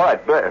stop? All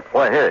right,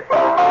 boy, here.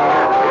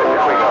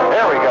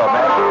 There we go,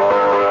 man.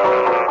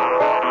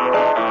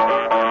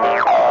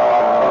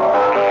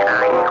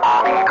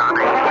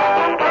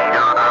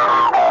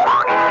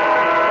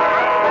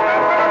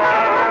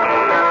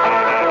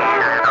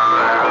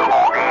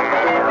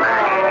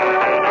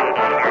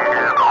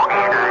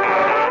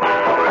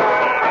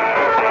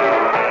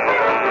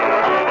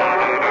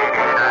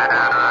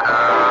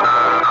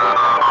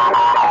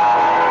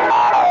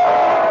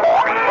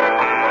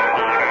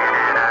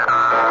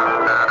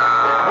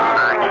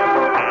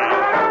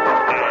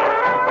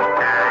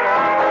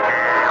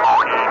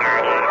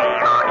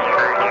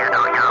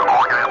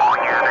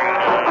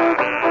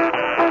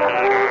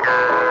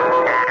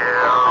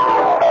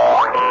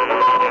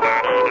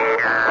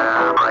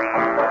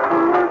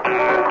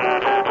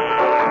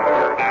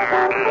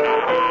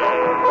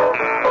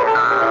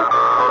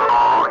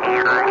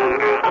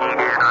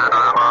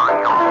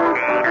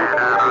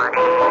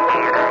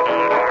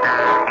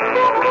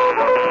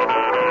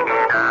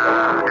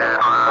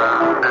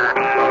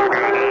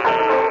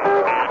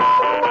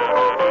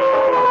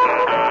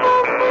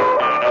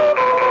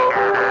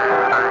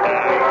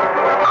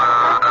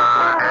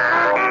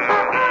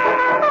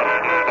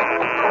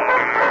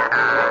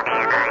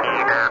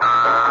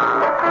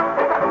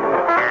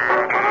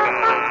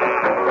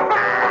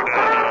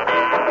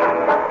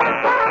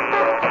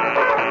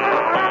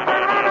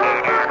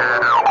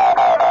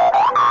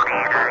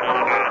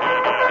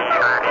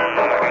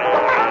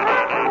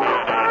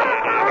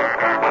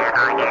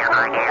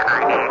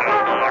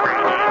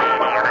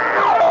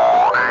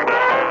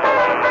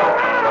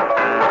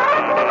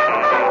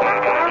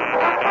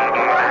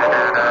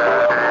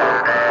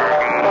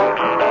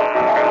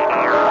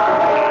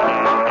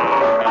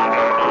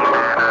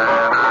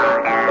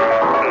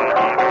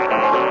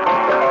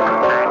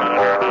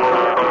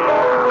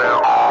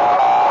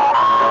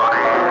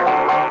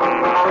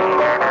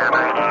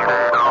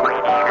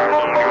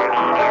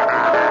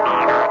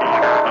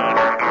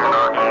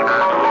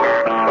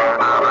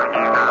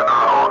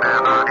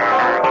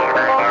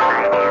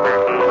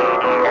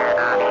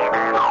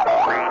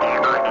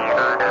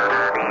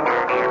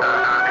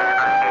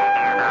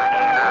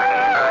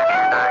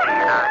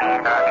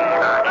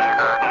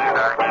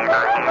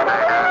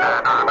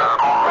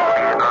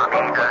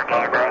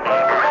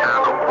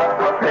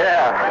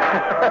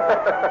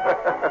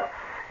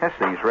 This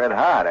thing's red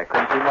hot. I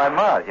couldn't see my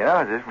mouth, you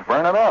know. It's just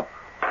burning up.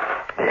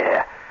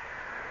 Yeah.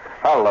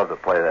 I love to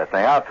play that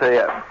thing. I'll tell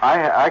you,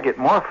 I get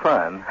more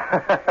fun.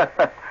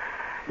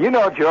 You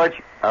know,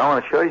 George, I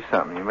want to show you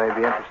something. You may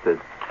be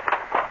interested.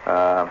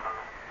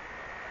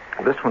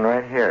 This one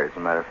right here, as a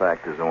matter of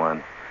fact, is the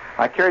one.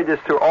 I carried this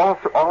through all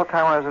the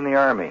time I was in the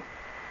Army.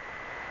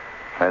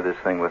 I had this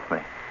thing with me.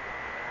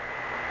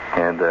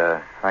 And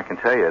I can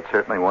tell you, it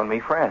certainly won me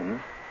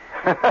friends.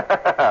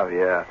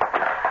 Yeah.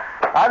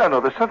 I don't know.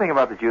 There's something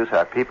about the Jews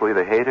harp. People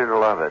either hate it or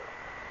love it.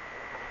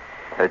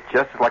 It's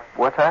just like,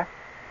 what's that?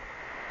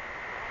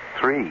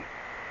 3.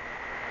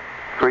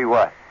 3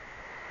 what?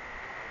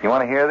 You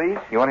want to hear these?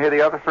 You want to hear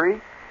the other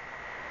 3?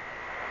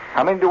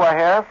 How many do I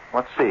have?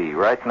 Let's see.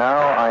 Right now,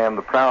 I am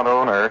the proud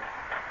owner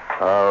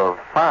of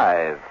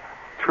 5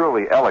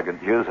 truly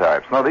elegant Jews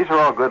harps. No, these are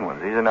all good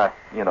ones. These are not,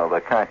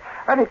 the kind.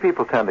 I think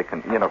people tend to,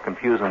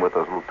 confuse them with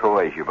those little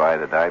toys you buy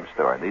at the dime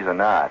store. These are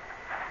not.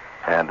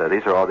 And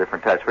these are all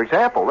different types. For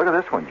example, look at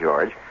this one,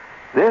 George.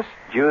 This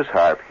Jews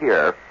harp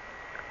here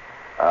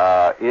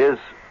is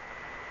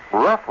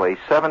roughly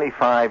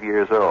 75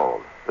 years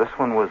old. This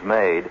one was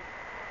made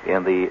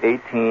in the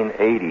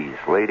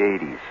 1880s, late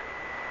 80s.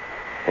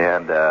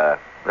 And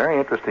very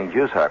interesting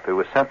Jews harp. It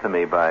was sent to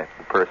me by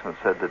the person who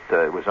said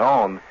that it was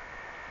owned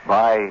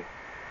by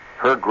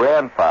her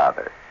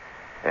grandfather.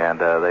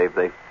 And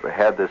they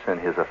had this in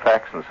his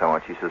effects and so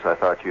on. She says, I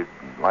thought you'd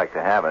like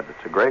to have it.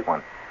 It's a great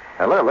one.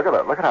 And look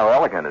at how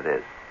elegant it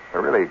is.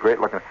 They're really great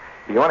looking.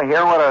 You want to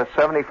hear what a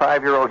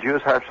 75-year-old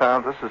Jews harp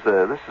sounds? This is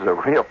a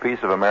real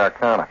piece of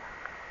Americana.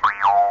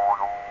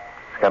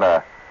 It's got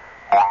a.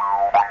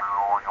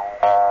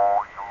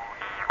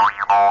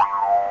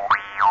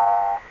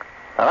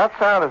 Now that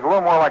sound is a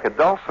little more like a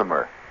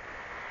dulcimer.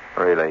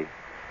 really,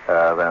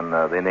 than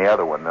the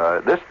other one.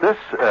 This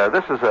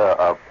is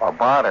a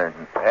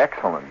modern,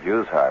 excellent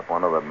Jew's harp,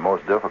 one of the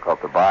most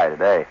difficult to buy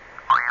today.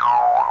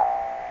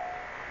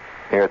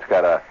 Here it's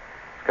got a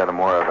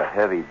more of a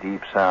heavy,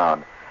 deep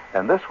sound,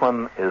 and this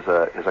one is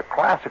a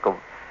classical.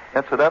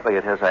 Incidentally,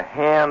 it has a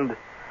hand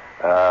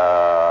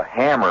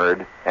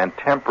hammered and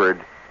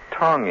tempered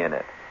tongue in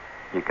it.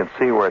 You can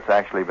see where it's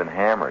actually been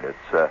hammered.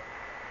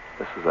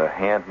 This is a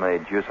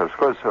handmade Jew's harp.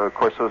 Of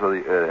course, those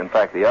are in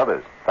fact the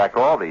others. In fact,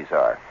 all these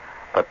are.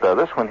 But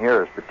this one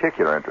here is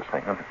particularly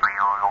interesting.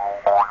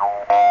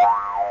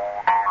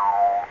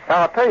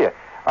 Now,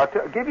 I'll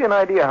give you an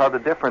idea how the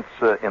difference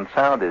in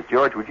sound is.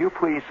 George, would you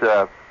please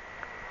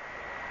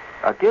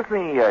give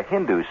me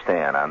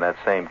Hindustan on that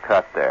same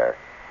cut there,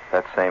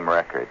 that same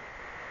record.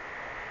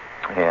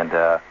 And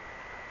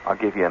I'll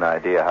give you an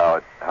idea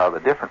how the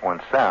different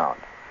ones sound.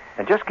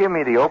 And just give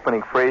me the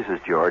opening phrases,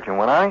 George, and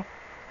when I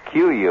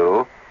cue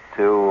you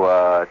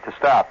to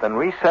stop, then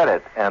reset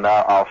it, and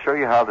I'll show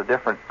you how the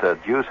different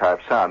Jew's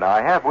harps sound. Now,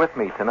 I have with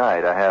me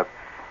tonight, I have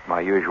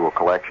my usual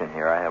collection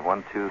here. I have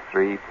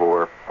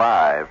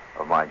 5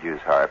 of my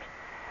Jew's harps,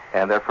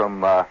 and they're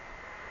from,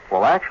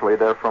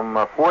 they're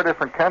from 4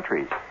 different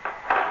countries.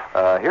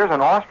 Here's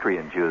an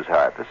Austrian Jew's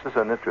harp. This is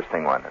an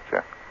interesting one.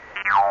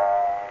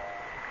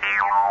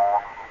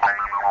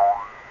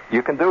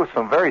 You can do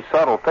some very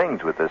subtle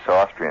things with this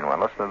Austrian one.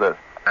 Listen to this.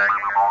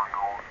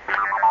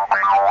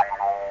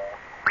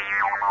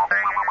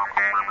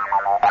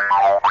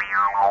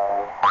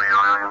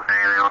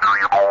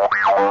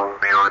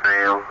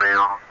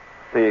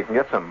 So you can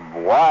get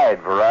some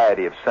wide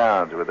variety of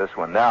sounds with this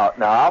one. Now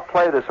I'll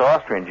play this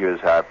Austrian Jew's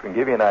harp and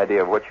give you an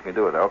idea of what you can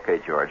do with it. Okay,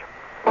 George.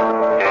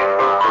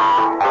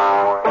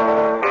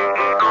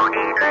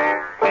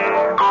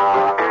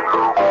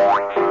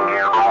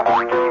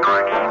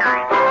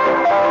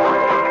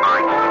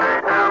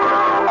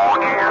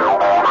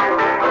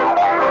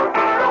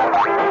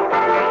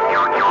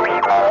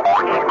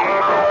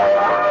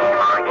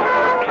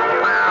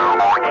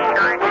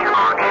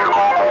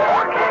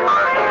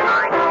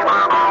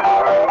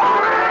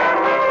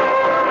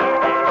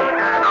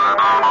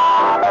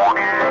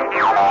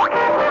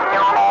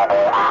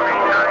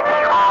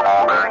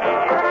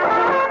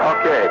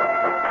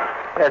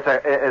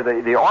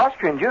 The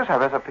Austrian Jew's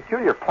harp has a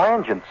peculiar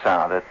plangent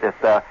sound.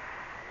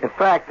 In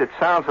fact, it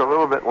sounds a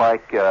little bit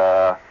like.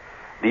 Do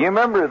you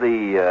remember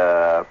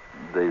the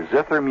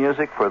zither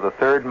music for the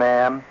Third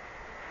Man?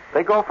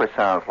 They go for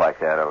sounds like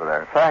that over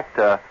there. In fact,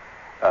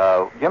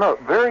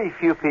 very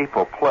few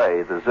people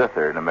play the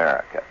zither in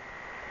America.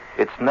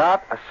 It's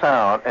not a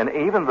sound, and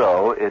even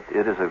though it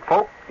is a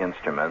folk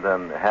instrument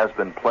and has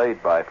been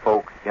played by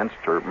folk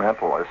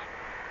instrumentalists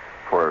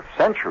for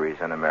centuries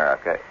in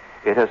America,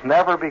 it has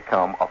never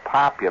become a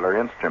popular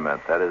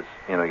instrument. That is,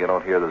 you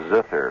don't hear the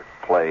zither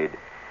played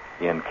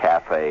in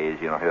cafes.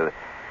 You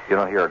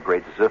don't hear a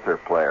great zither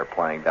player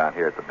playing down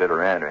here at the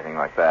bitter end or anything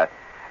like that,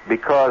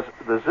 because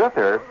the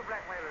zither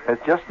has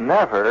just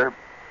never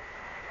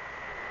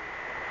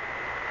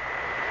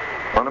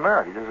on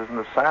America. It just isn't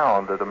a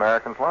sound that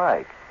Americans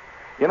like.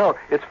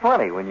 It's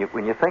funny when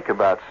you think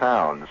about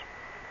sounds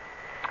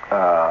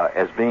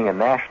as being a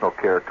national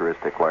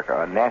characteristic, like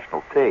a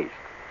national taste.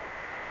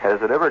 Has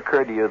it ever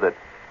occurred to you that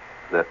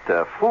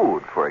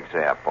food, for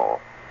example,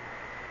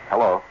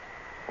 hello,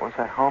 what's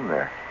that hum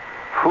there?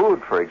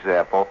 Food, for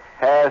example,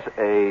 has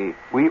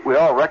we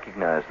all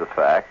recognize the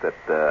fact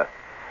that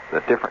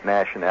different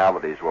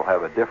nationalities will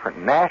have a different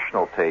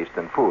national taste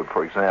in food.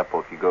 For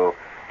example, if you go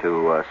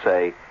to,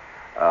 say,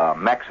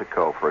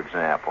 Mexico, for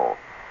example,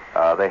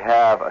 they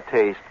have a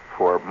taste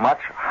for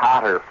much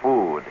hotter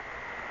food,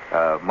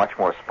 much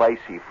more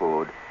spicy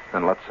food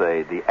than, let's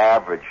say, the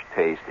average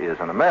taste is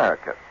in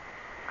America.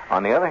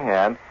 On the other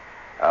hand,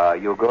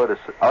 you'll go to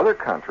other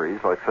countries,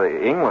 like,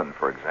 say, England,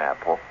 for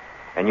example,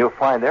 and you'll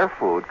find their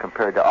food,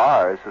 compared to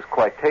ours, is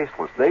quite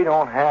tasteless. They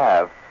don't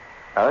have,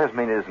 now that doesn't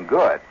mean it isn't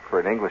good.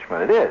 For an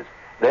Englishman, it is.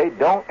 They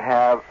don't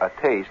have a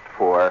taste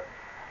for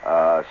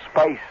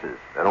spices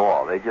at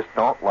all. They just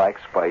don't like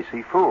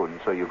spicy food. And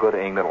so you go to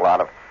England, a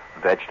lot of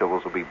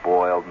vegetables will be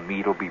boiled,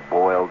 meat will be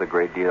boiled, a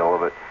great deal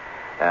of it,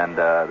 and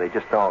they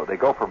just don't, they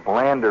go for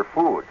blander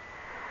food.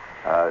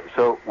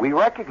 So we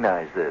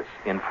recognize this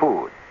in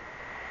food.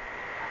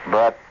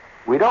 But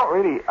we don't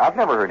really, I've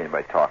never heard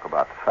anybody talk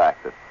about the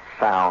fact that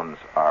sounds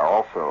are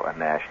also a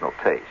national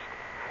taste.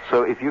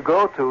 So if you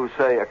go to,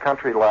 say, a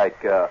country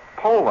like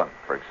Poland,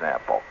 for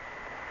example,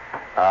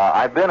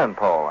 I've been in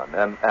Poland,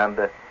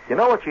 and you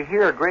know what you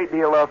hear a great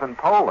deal of in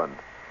Poland,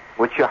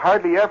 which you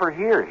hardly ever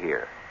hear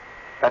here?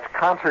 That's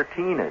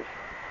concertinas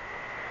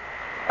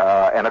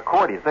and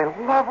accordions. They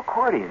love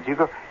accordions. You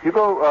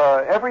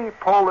go. Every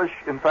Polish,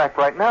 in fact,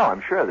 right now,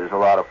 I'm sure there's a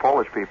lot of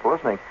Polish people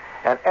listening.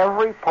 And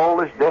every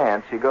Polish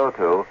dance you go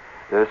to,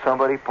 there's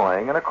somebody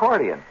playing an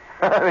accordion.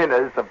 I mean,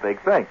 it's a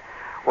big thing.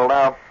 Well,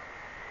 now,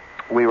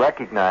 we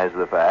recognize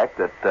the fact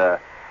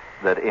that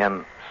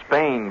in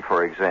Spain,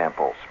 for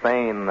example,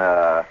 Spain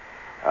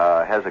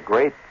has a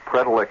great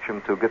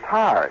predilection to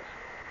guitars.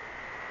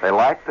 They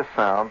like the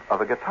sound of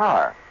a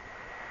guitar.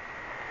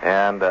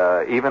 And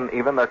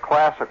even their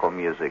classical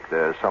music,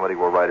 somebody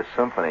will write a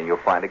symphony, and you'll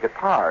find a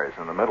guitar is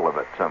in the middle of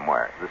it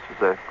somewhere. This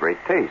is a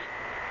great taste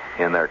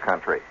in their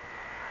country.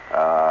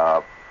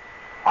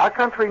 Our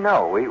country,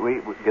 no.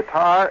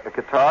 Guitar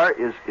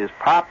is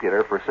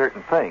popular for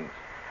certain things,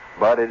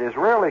 but it is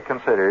rarely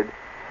considered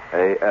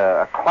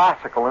a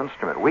classical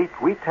instrument.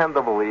 We tend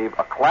to believe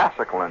a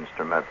classical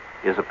instrument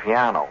is a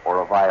piano or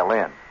a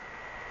violin.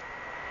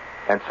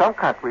 And some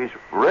countries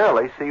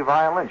rarely see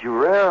violins. You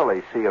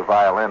rarely see a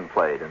violin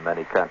played in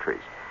many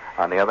countries.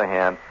 On the other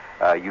hand,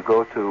 you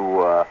go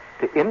to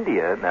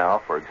India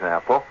now, for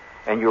example,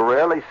 and you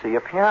rarely see a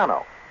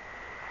piano.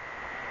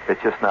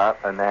 It's just not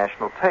a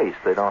national taste.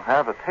 They don't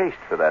have a taste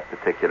for that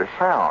particular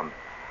sound.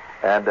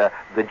 And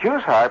the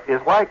Jew's harp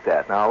is like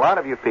that. Now, a lot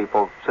of you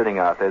people sitting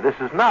out there, this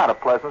is not a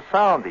pleasant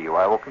sound to you.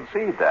 I will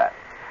concede that.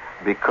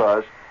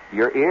 Because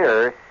your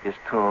ear is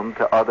tuned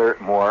to other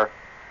more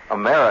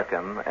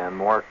American and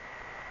more,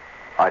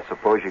 I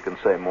suppose you can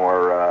say,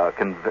 more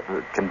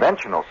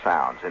conventional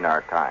sounds in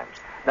our times.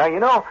 Now, you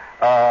know,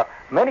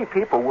 many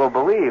people will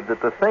believe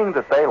that the thing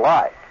that they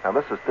like, now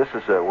this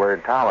is where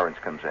intolerance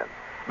comes in.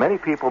 Many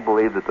people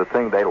believe that the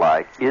thing they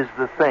like is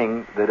the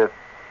thing that if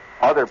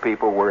other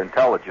people were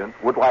intelligent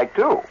would like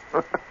too.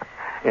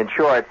 In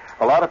short,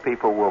 a lot of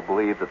people will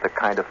believe that the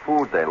kind of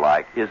food they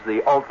like is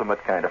the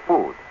ultimate kind of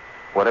food.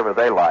 Whatever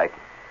they like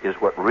is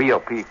what real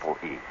people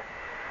eat.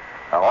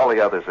 All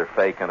the others are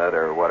faking it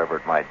or whatever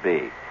it might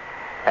be.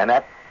 And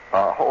that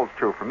holds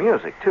true for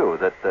music, too,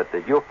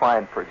 that you'll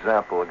find, for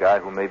example, a guy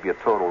who may be a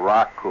total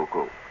rock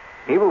cuckoo.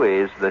 He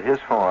believes that his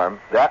form,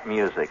 that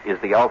music, is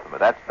the ultimate.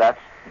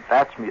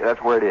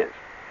 That's where it is.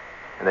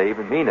 And they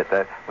even mean it.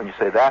 That when you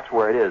say that's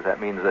where it is,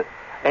 that means that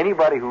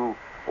anybody who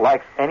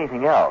likes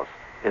anything else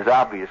is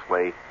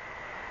obviously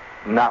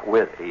not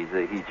with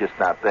it. He's just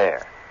not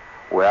there.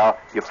 Well,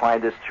 you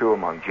find this true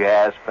among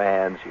jazz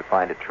fans. You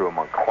find it true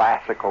among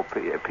classical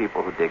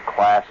people who dig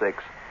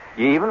classics.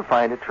 You even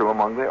find it true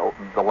among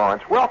the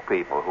Lawrence Welk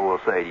people who will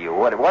say to you,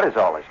 what is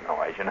all this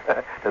noise? And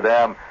to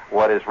them,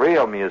 what is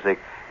real music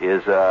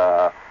is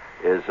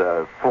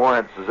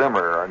Florence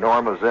Zimmer or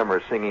Norma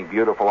Zimmer singing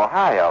Beautiful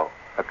Ohio,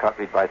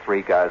 accompanied by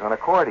three guys on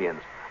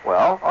accordions.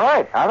 Well, all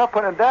right, I'm not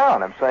putting it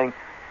down. I'm saying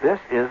this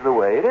is the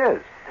way it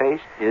is.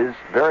 Taste is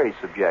very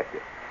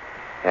subjective.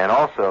 And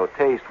also,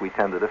 taste, we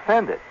tend to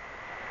defend it.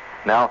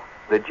 Now,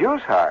 the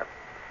Jew's harp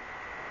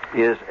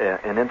is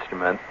an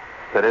instrument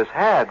that has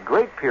had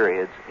great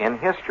periods in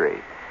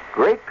history,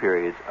 great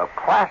periods of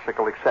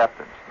classical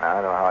acceptance. Now,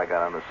 I don't know how I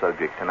got on the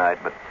subject tonight,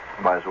 but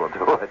I might as well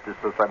do it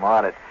just as I'm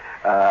on it.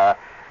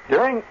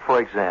 For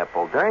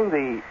example, during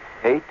the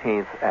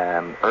 18th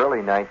and early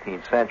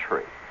 19th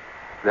century,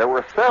 there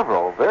were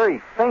several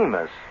very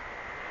famous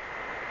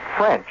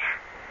French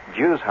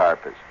Jew's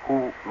harpists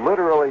who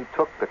literally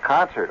took the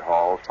concert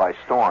halls by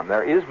storm.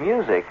 There is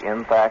music,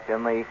 in fact,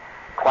 in the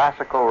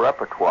classical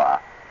repertoire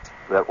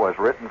that was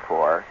written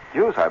for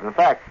Jew's harp. In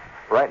fact,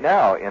 right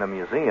now in a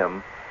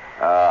museum,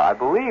 I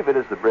believe it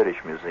is the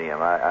British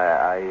Museum.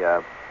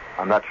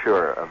 I'm not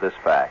sure of this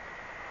fact.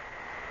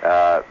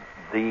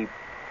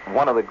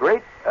 One of the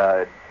great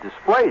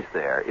displays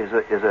there is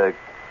a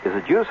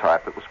Jew's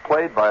harp that was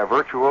played by a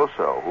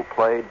virtuoso who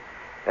played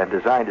and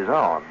designed his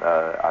own.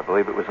 I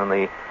believe it was in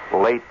the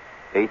late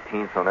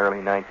 18th and early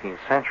 19th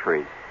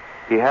centuries.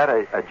 He had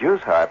a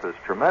Jew's harp, this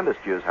tremendous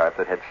Jew's harp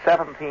that had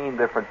 17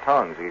 different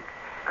tongues. He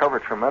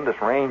covered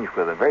tremendous range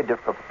with it, very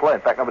difficult to play.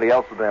 In fact, nobody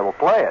else had been able to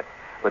play it.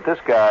 But this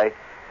guy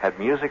had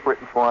music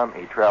written for him.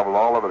 He traveled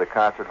all over the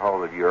concert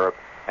halls of Europe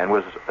and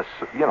was,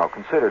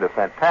 considered a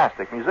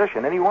fantastic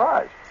musician, and he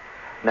was.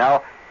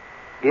 Now,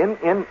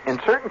 in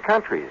certain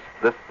countries,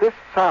 this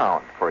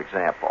sound, for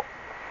example,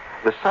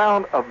 the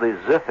sound of the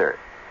zither,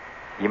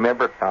 you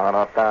remember, you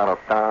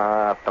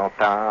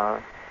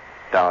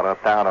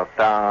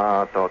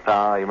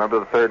remember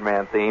the Third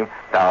Man theme?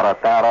 Now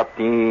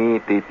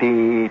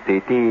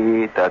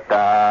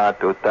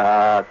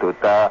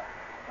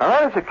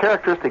that is a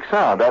characteristic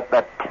sound.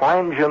 That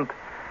plangent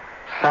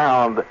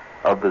sound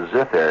of the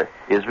zither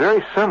is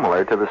very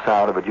similar to the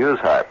sound of a Jew's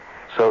harp.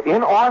 So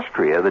in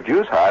Austria, the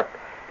Jew's harp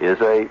is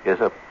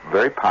a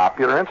very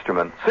popular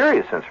instrument,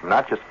 serious instrument,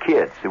 not just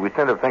kids. See, we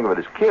tend to think of it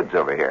as kids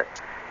over here.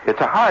 It's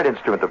a hard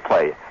instrument to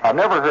play. I've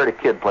never heard a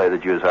kid play the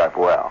Jew's harp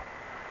well,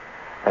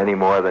 any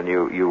more than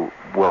you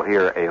will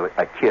hear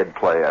a kid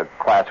play a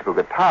classical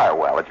guitar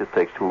well. It just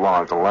takes too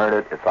long to learn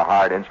it. It's a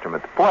hard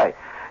instrument to play.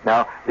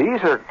 Now,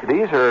 these are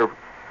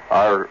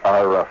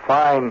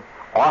fine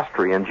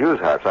Austrian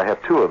Jew's harps. I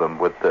have two of them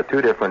with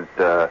two different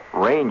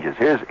ranges.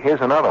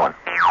 Here's another one.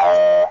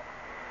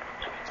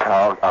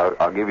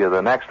 I'll give you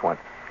the next one.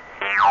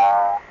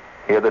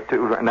 Here are the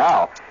two.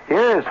 Now,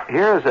 here's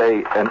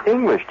an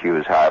English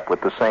Jew's harp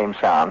with the same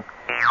sound.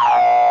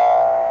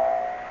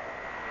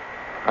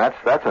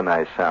 That's a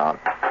nice sound.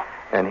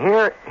 And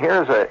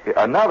here's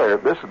another.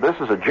 This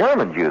is a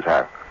German Jew's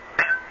harp.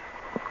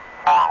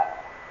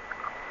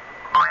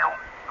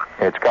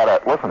 It's got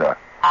a listen to it.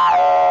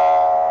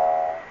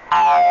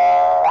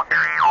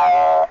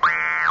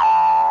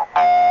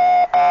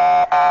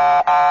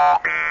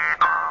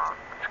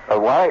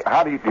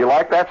 how do you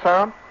like that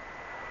sound?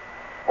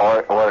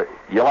 Or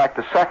you like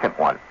the second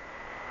one?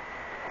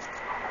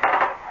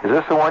 Is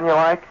this the one you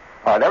like?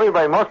 All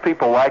right, most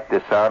people like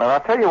this sound, and I'll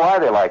tell you why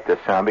they like this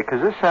sound,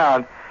 because this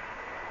sound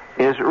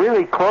is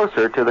really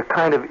closer to the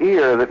kind of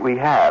ear that we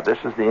have. This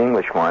is the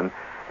English one,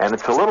 and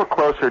it's a little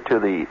closer to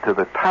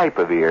the type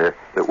of ear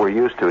that we're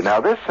used to. Now,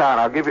 this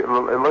sound, I'll give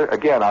you,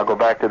 again, I'll go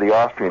back to the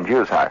Austrian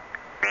Jewsharp.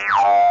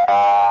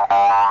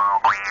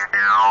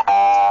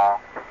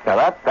 Now,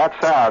 that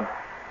sound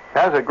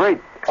has a great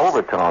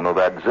overtone of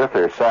that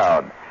zither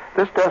sound.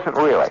 This doesn't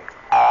really.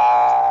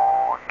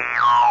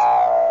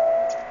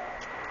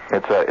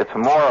 It's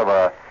more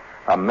of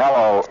a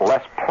mellow,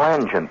 less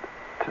plangent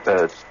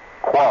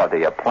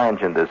quality. A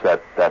plangent is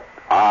that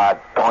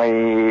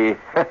doy.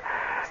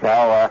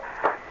 Now,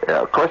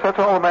 of course, that's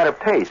all a matter of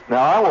taste.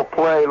 Now, I will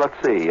play. Let's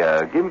see.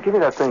 Give me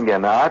that thing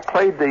again. Now, I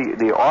played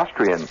the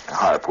Austrian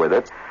harp with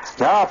it.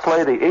 Now I'll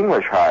play the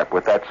English harp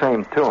with that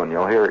same tune.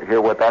 You'll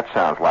hear what that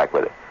sounds like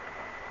with it.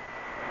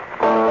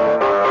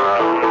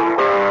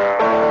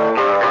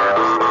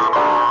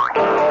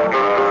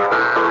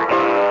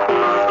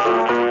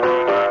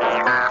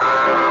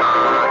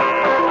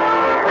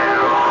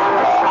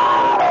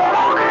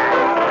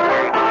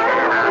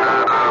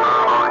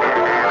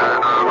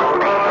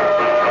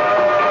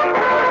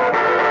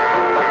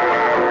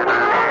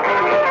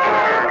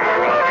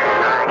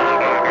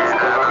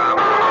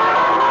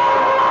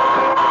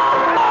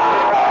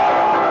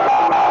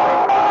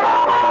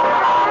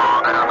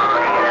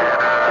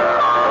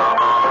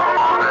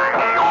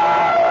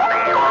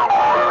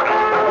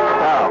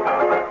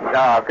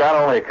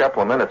 A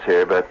couple of minutes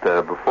here, but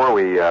before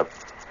we, I'm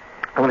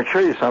going to show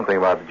you something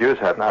about the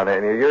Jewsharp. Now,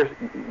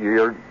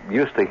 you're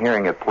used to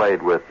hearing it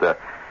played with as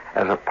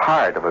a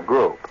part of a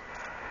group.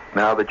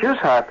 Now, the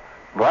Jewsharp,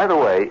 by the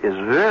way, is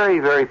very,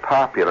 very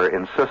popular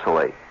in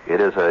Sicily.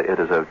 It is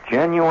a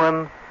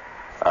genuine.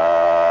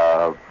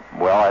 Well,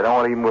 I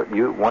don't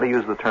want to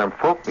use the term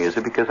folk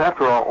music because,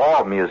 after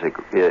all music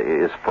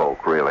is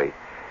folk, really.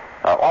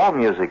 All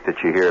music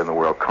that you hear in the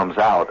world comes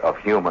out of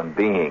human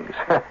beings,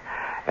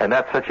 and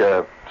that's such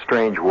a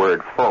strange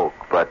word, folk,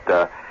 but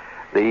the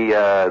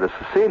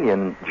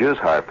Sicilian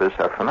Jewsharpists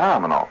are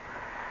phenomenal.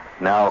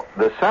 Now,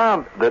 the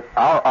sound that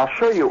I'll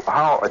show you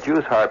how a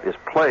Jewsharp is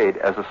played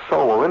as a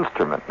solo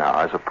instrument now,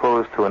 as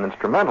opposed to an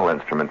instrumental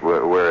instrument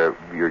where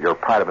you're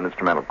part of an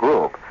instrumental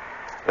group.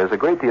 There's a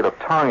great deal of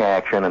tongue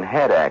action and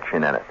head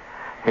action in it.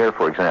 Here,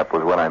 for example,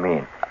 is what I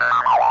mean.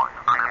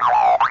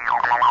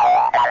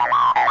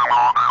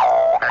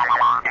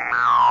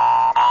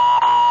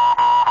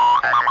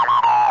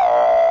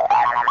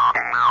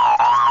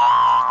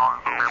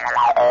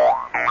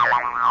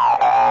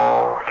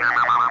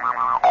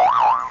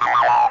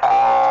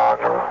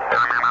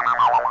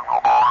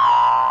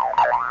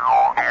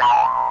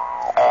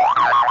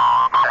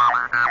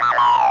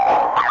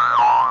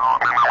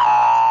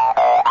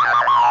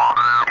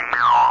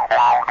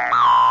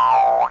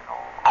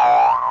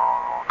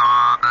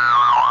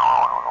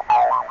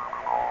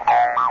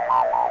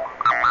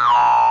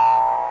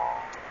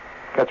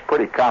 That's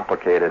pretty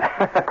complicated.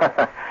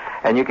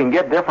 And you can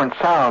get different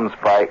sounds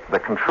by the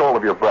control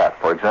of your breath.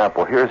 For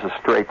example, here's a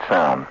straight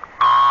sound.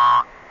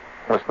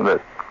 Listen to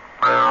this.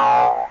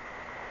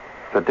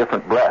 It's a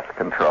different breath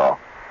control.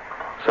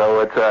 So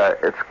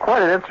it's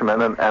quite an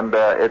instrument, and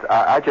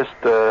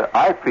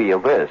I feel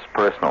this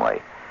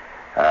personally.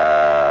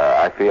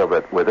 I feel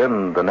that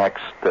within the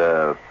next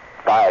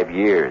 5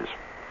 years,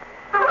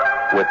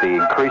 with the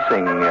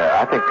increasing,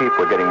 I think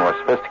people are getting more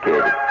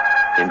sophisticated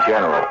in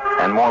general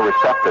and more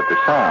receptive to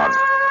sound.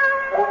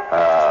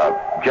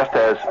 Just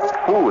as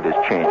food is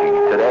changing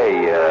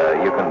today,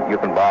 you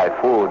can buy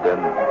food,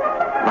 and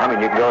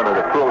you can go to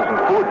the frozen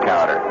food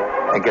counter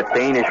and get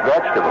Danish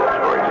vegetables,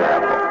 for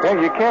example. Yeah,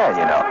 you can.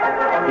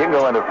 You can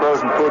go into the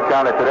frozen food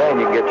counter today and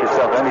you can get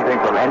yourself anything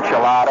from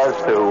enchiladas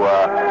to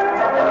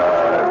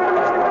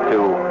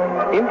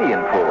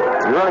Indian food.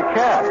 You really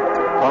can.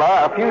 Well,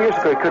 a few years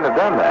ago, you couldn't have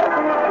done that.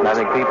 And I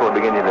think people are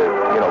beginning to,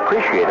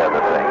 appreciate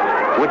other things,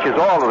 which is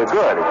all to the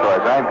good as far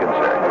as I'm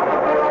concerned.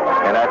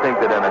 And I think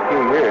that in a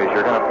few years,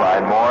 you're going to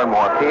find more and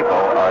more people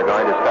are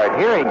going to start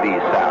hearing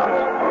these sounds.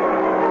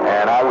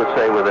 And I would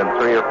say within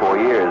 3 or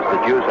 4 years, the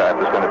Jewsharp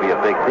is going to be a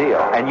big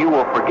deal. And you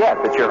will forget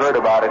that you heard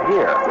about it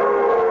here.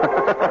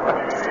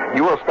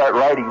 You will start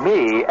writing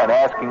me and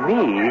asking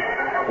me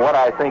what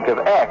I think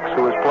of X,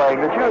 who is playing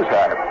the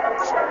Jewsharp.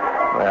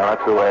 Well,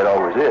 that's the way it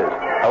always is.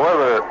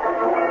 However,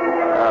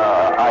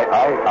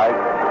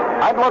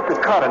 I'd love to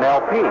cut an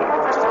LP,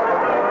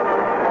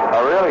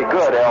 a really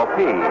good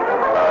LP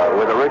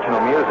with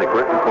original music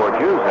written for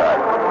Jewsharp.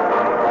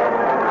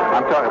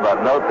 I'm talking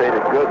about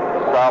notated, good,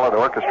 solid,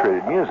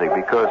 orchestrated music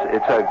because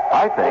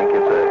I think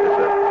it's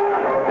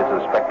a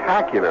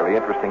spectacularly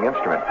interesting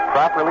instrument,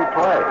 properly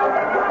played,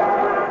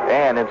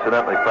 and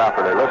incidentally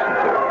properly listened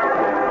to.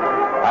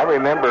 I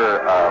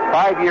remember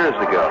 5 years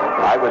ago,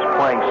 I was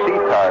playing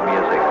sitar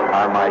music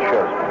on my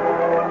shows.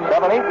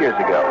 7, 8 years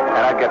ago,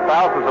 and I'd get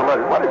thousands of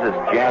letters. What is this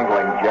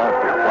jangling junk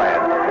you're playing?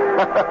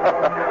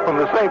 From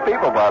the same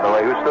people, by the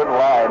way, who stood in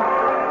line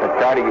at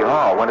Carnegie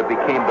Hall when it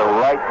became the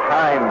right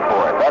time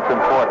for it. That's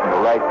important,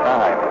 the right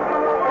time.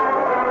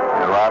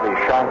 And Ravi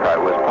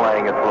Shankar was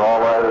playing it for all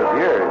those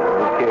years.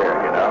 Who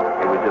cared, you know?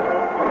 It was just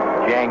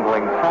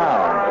jangling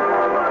sounds.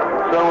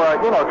 So,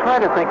 try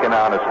to think an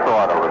honest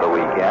thought over the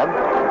weekend.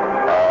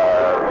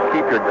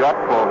 Keep your gut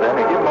pulled in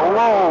and give them a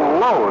low,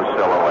 low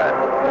silhouette.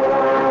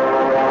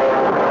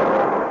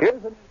 Here's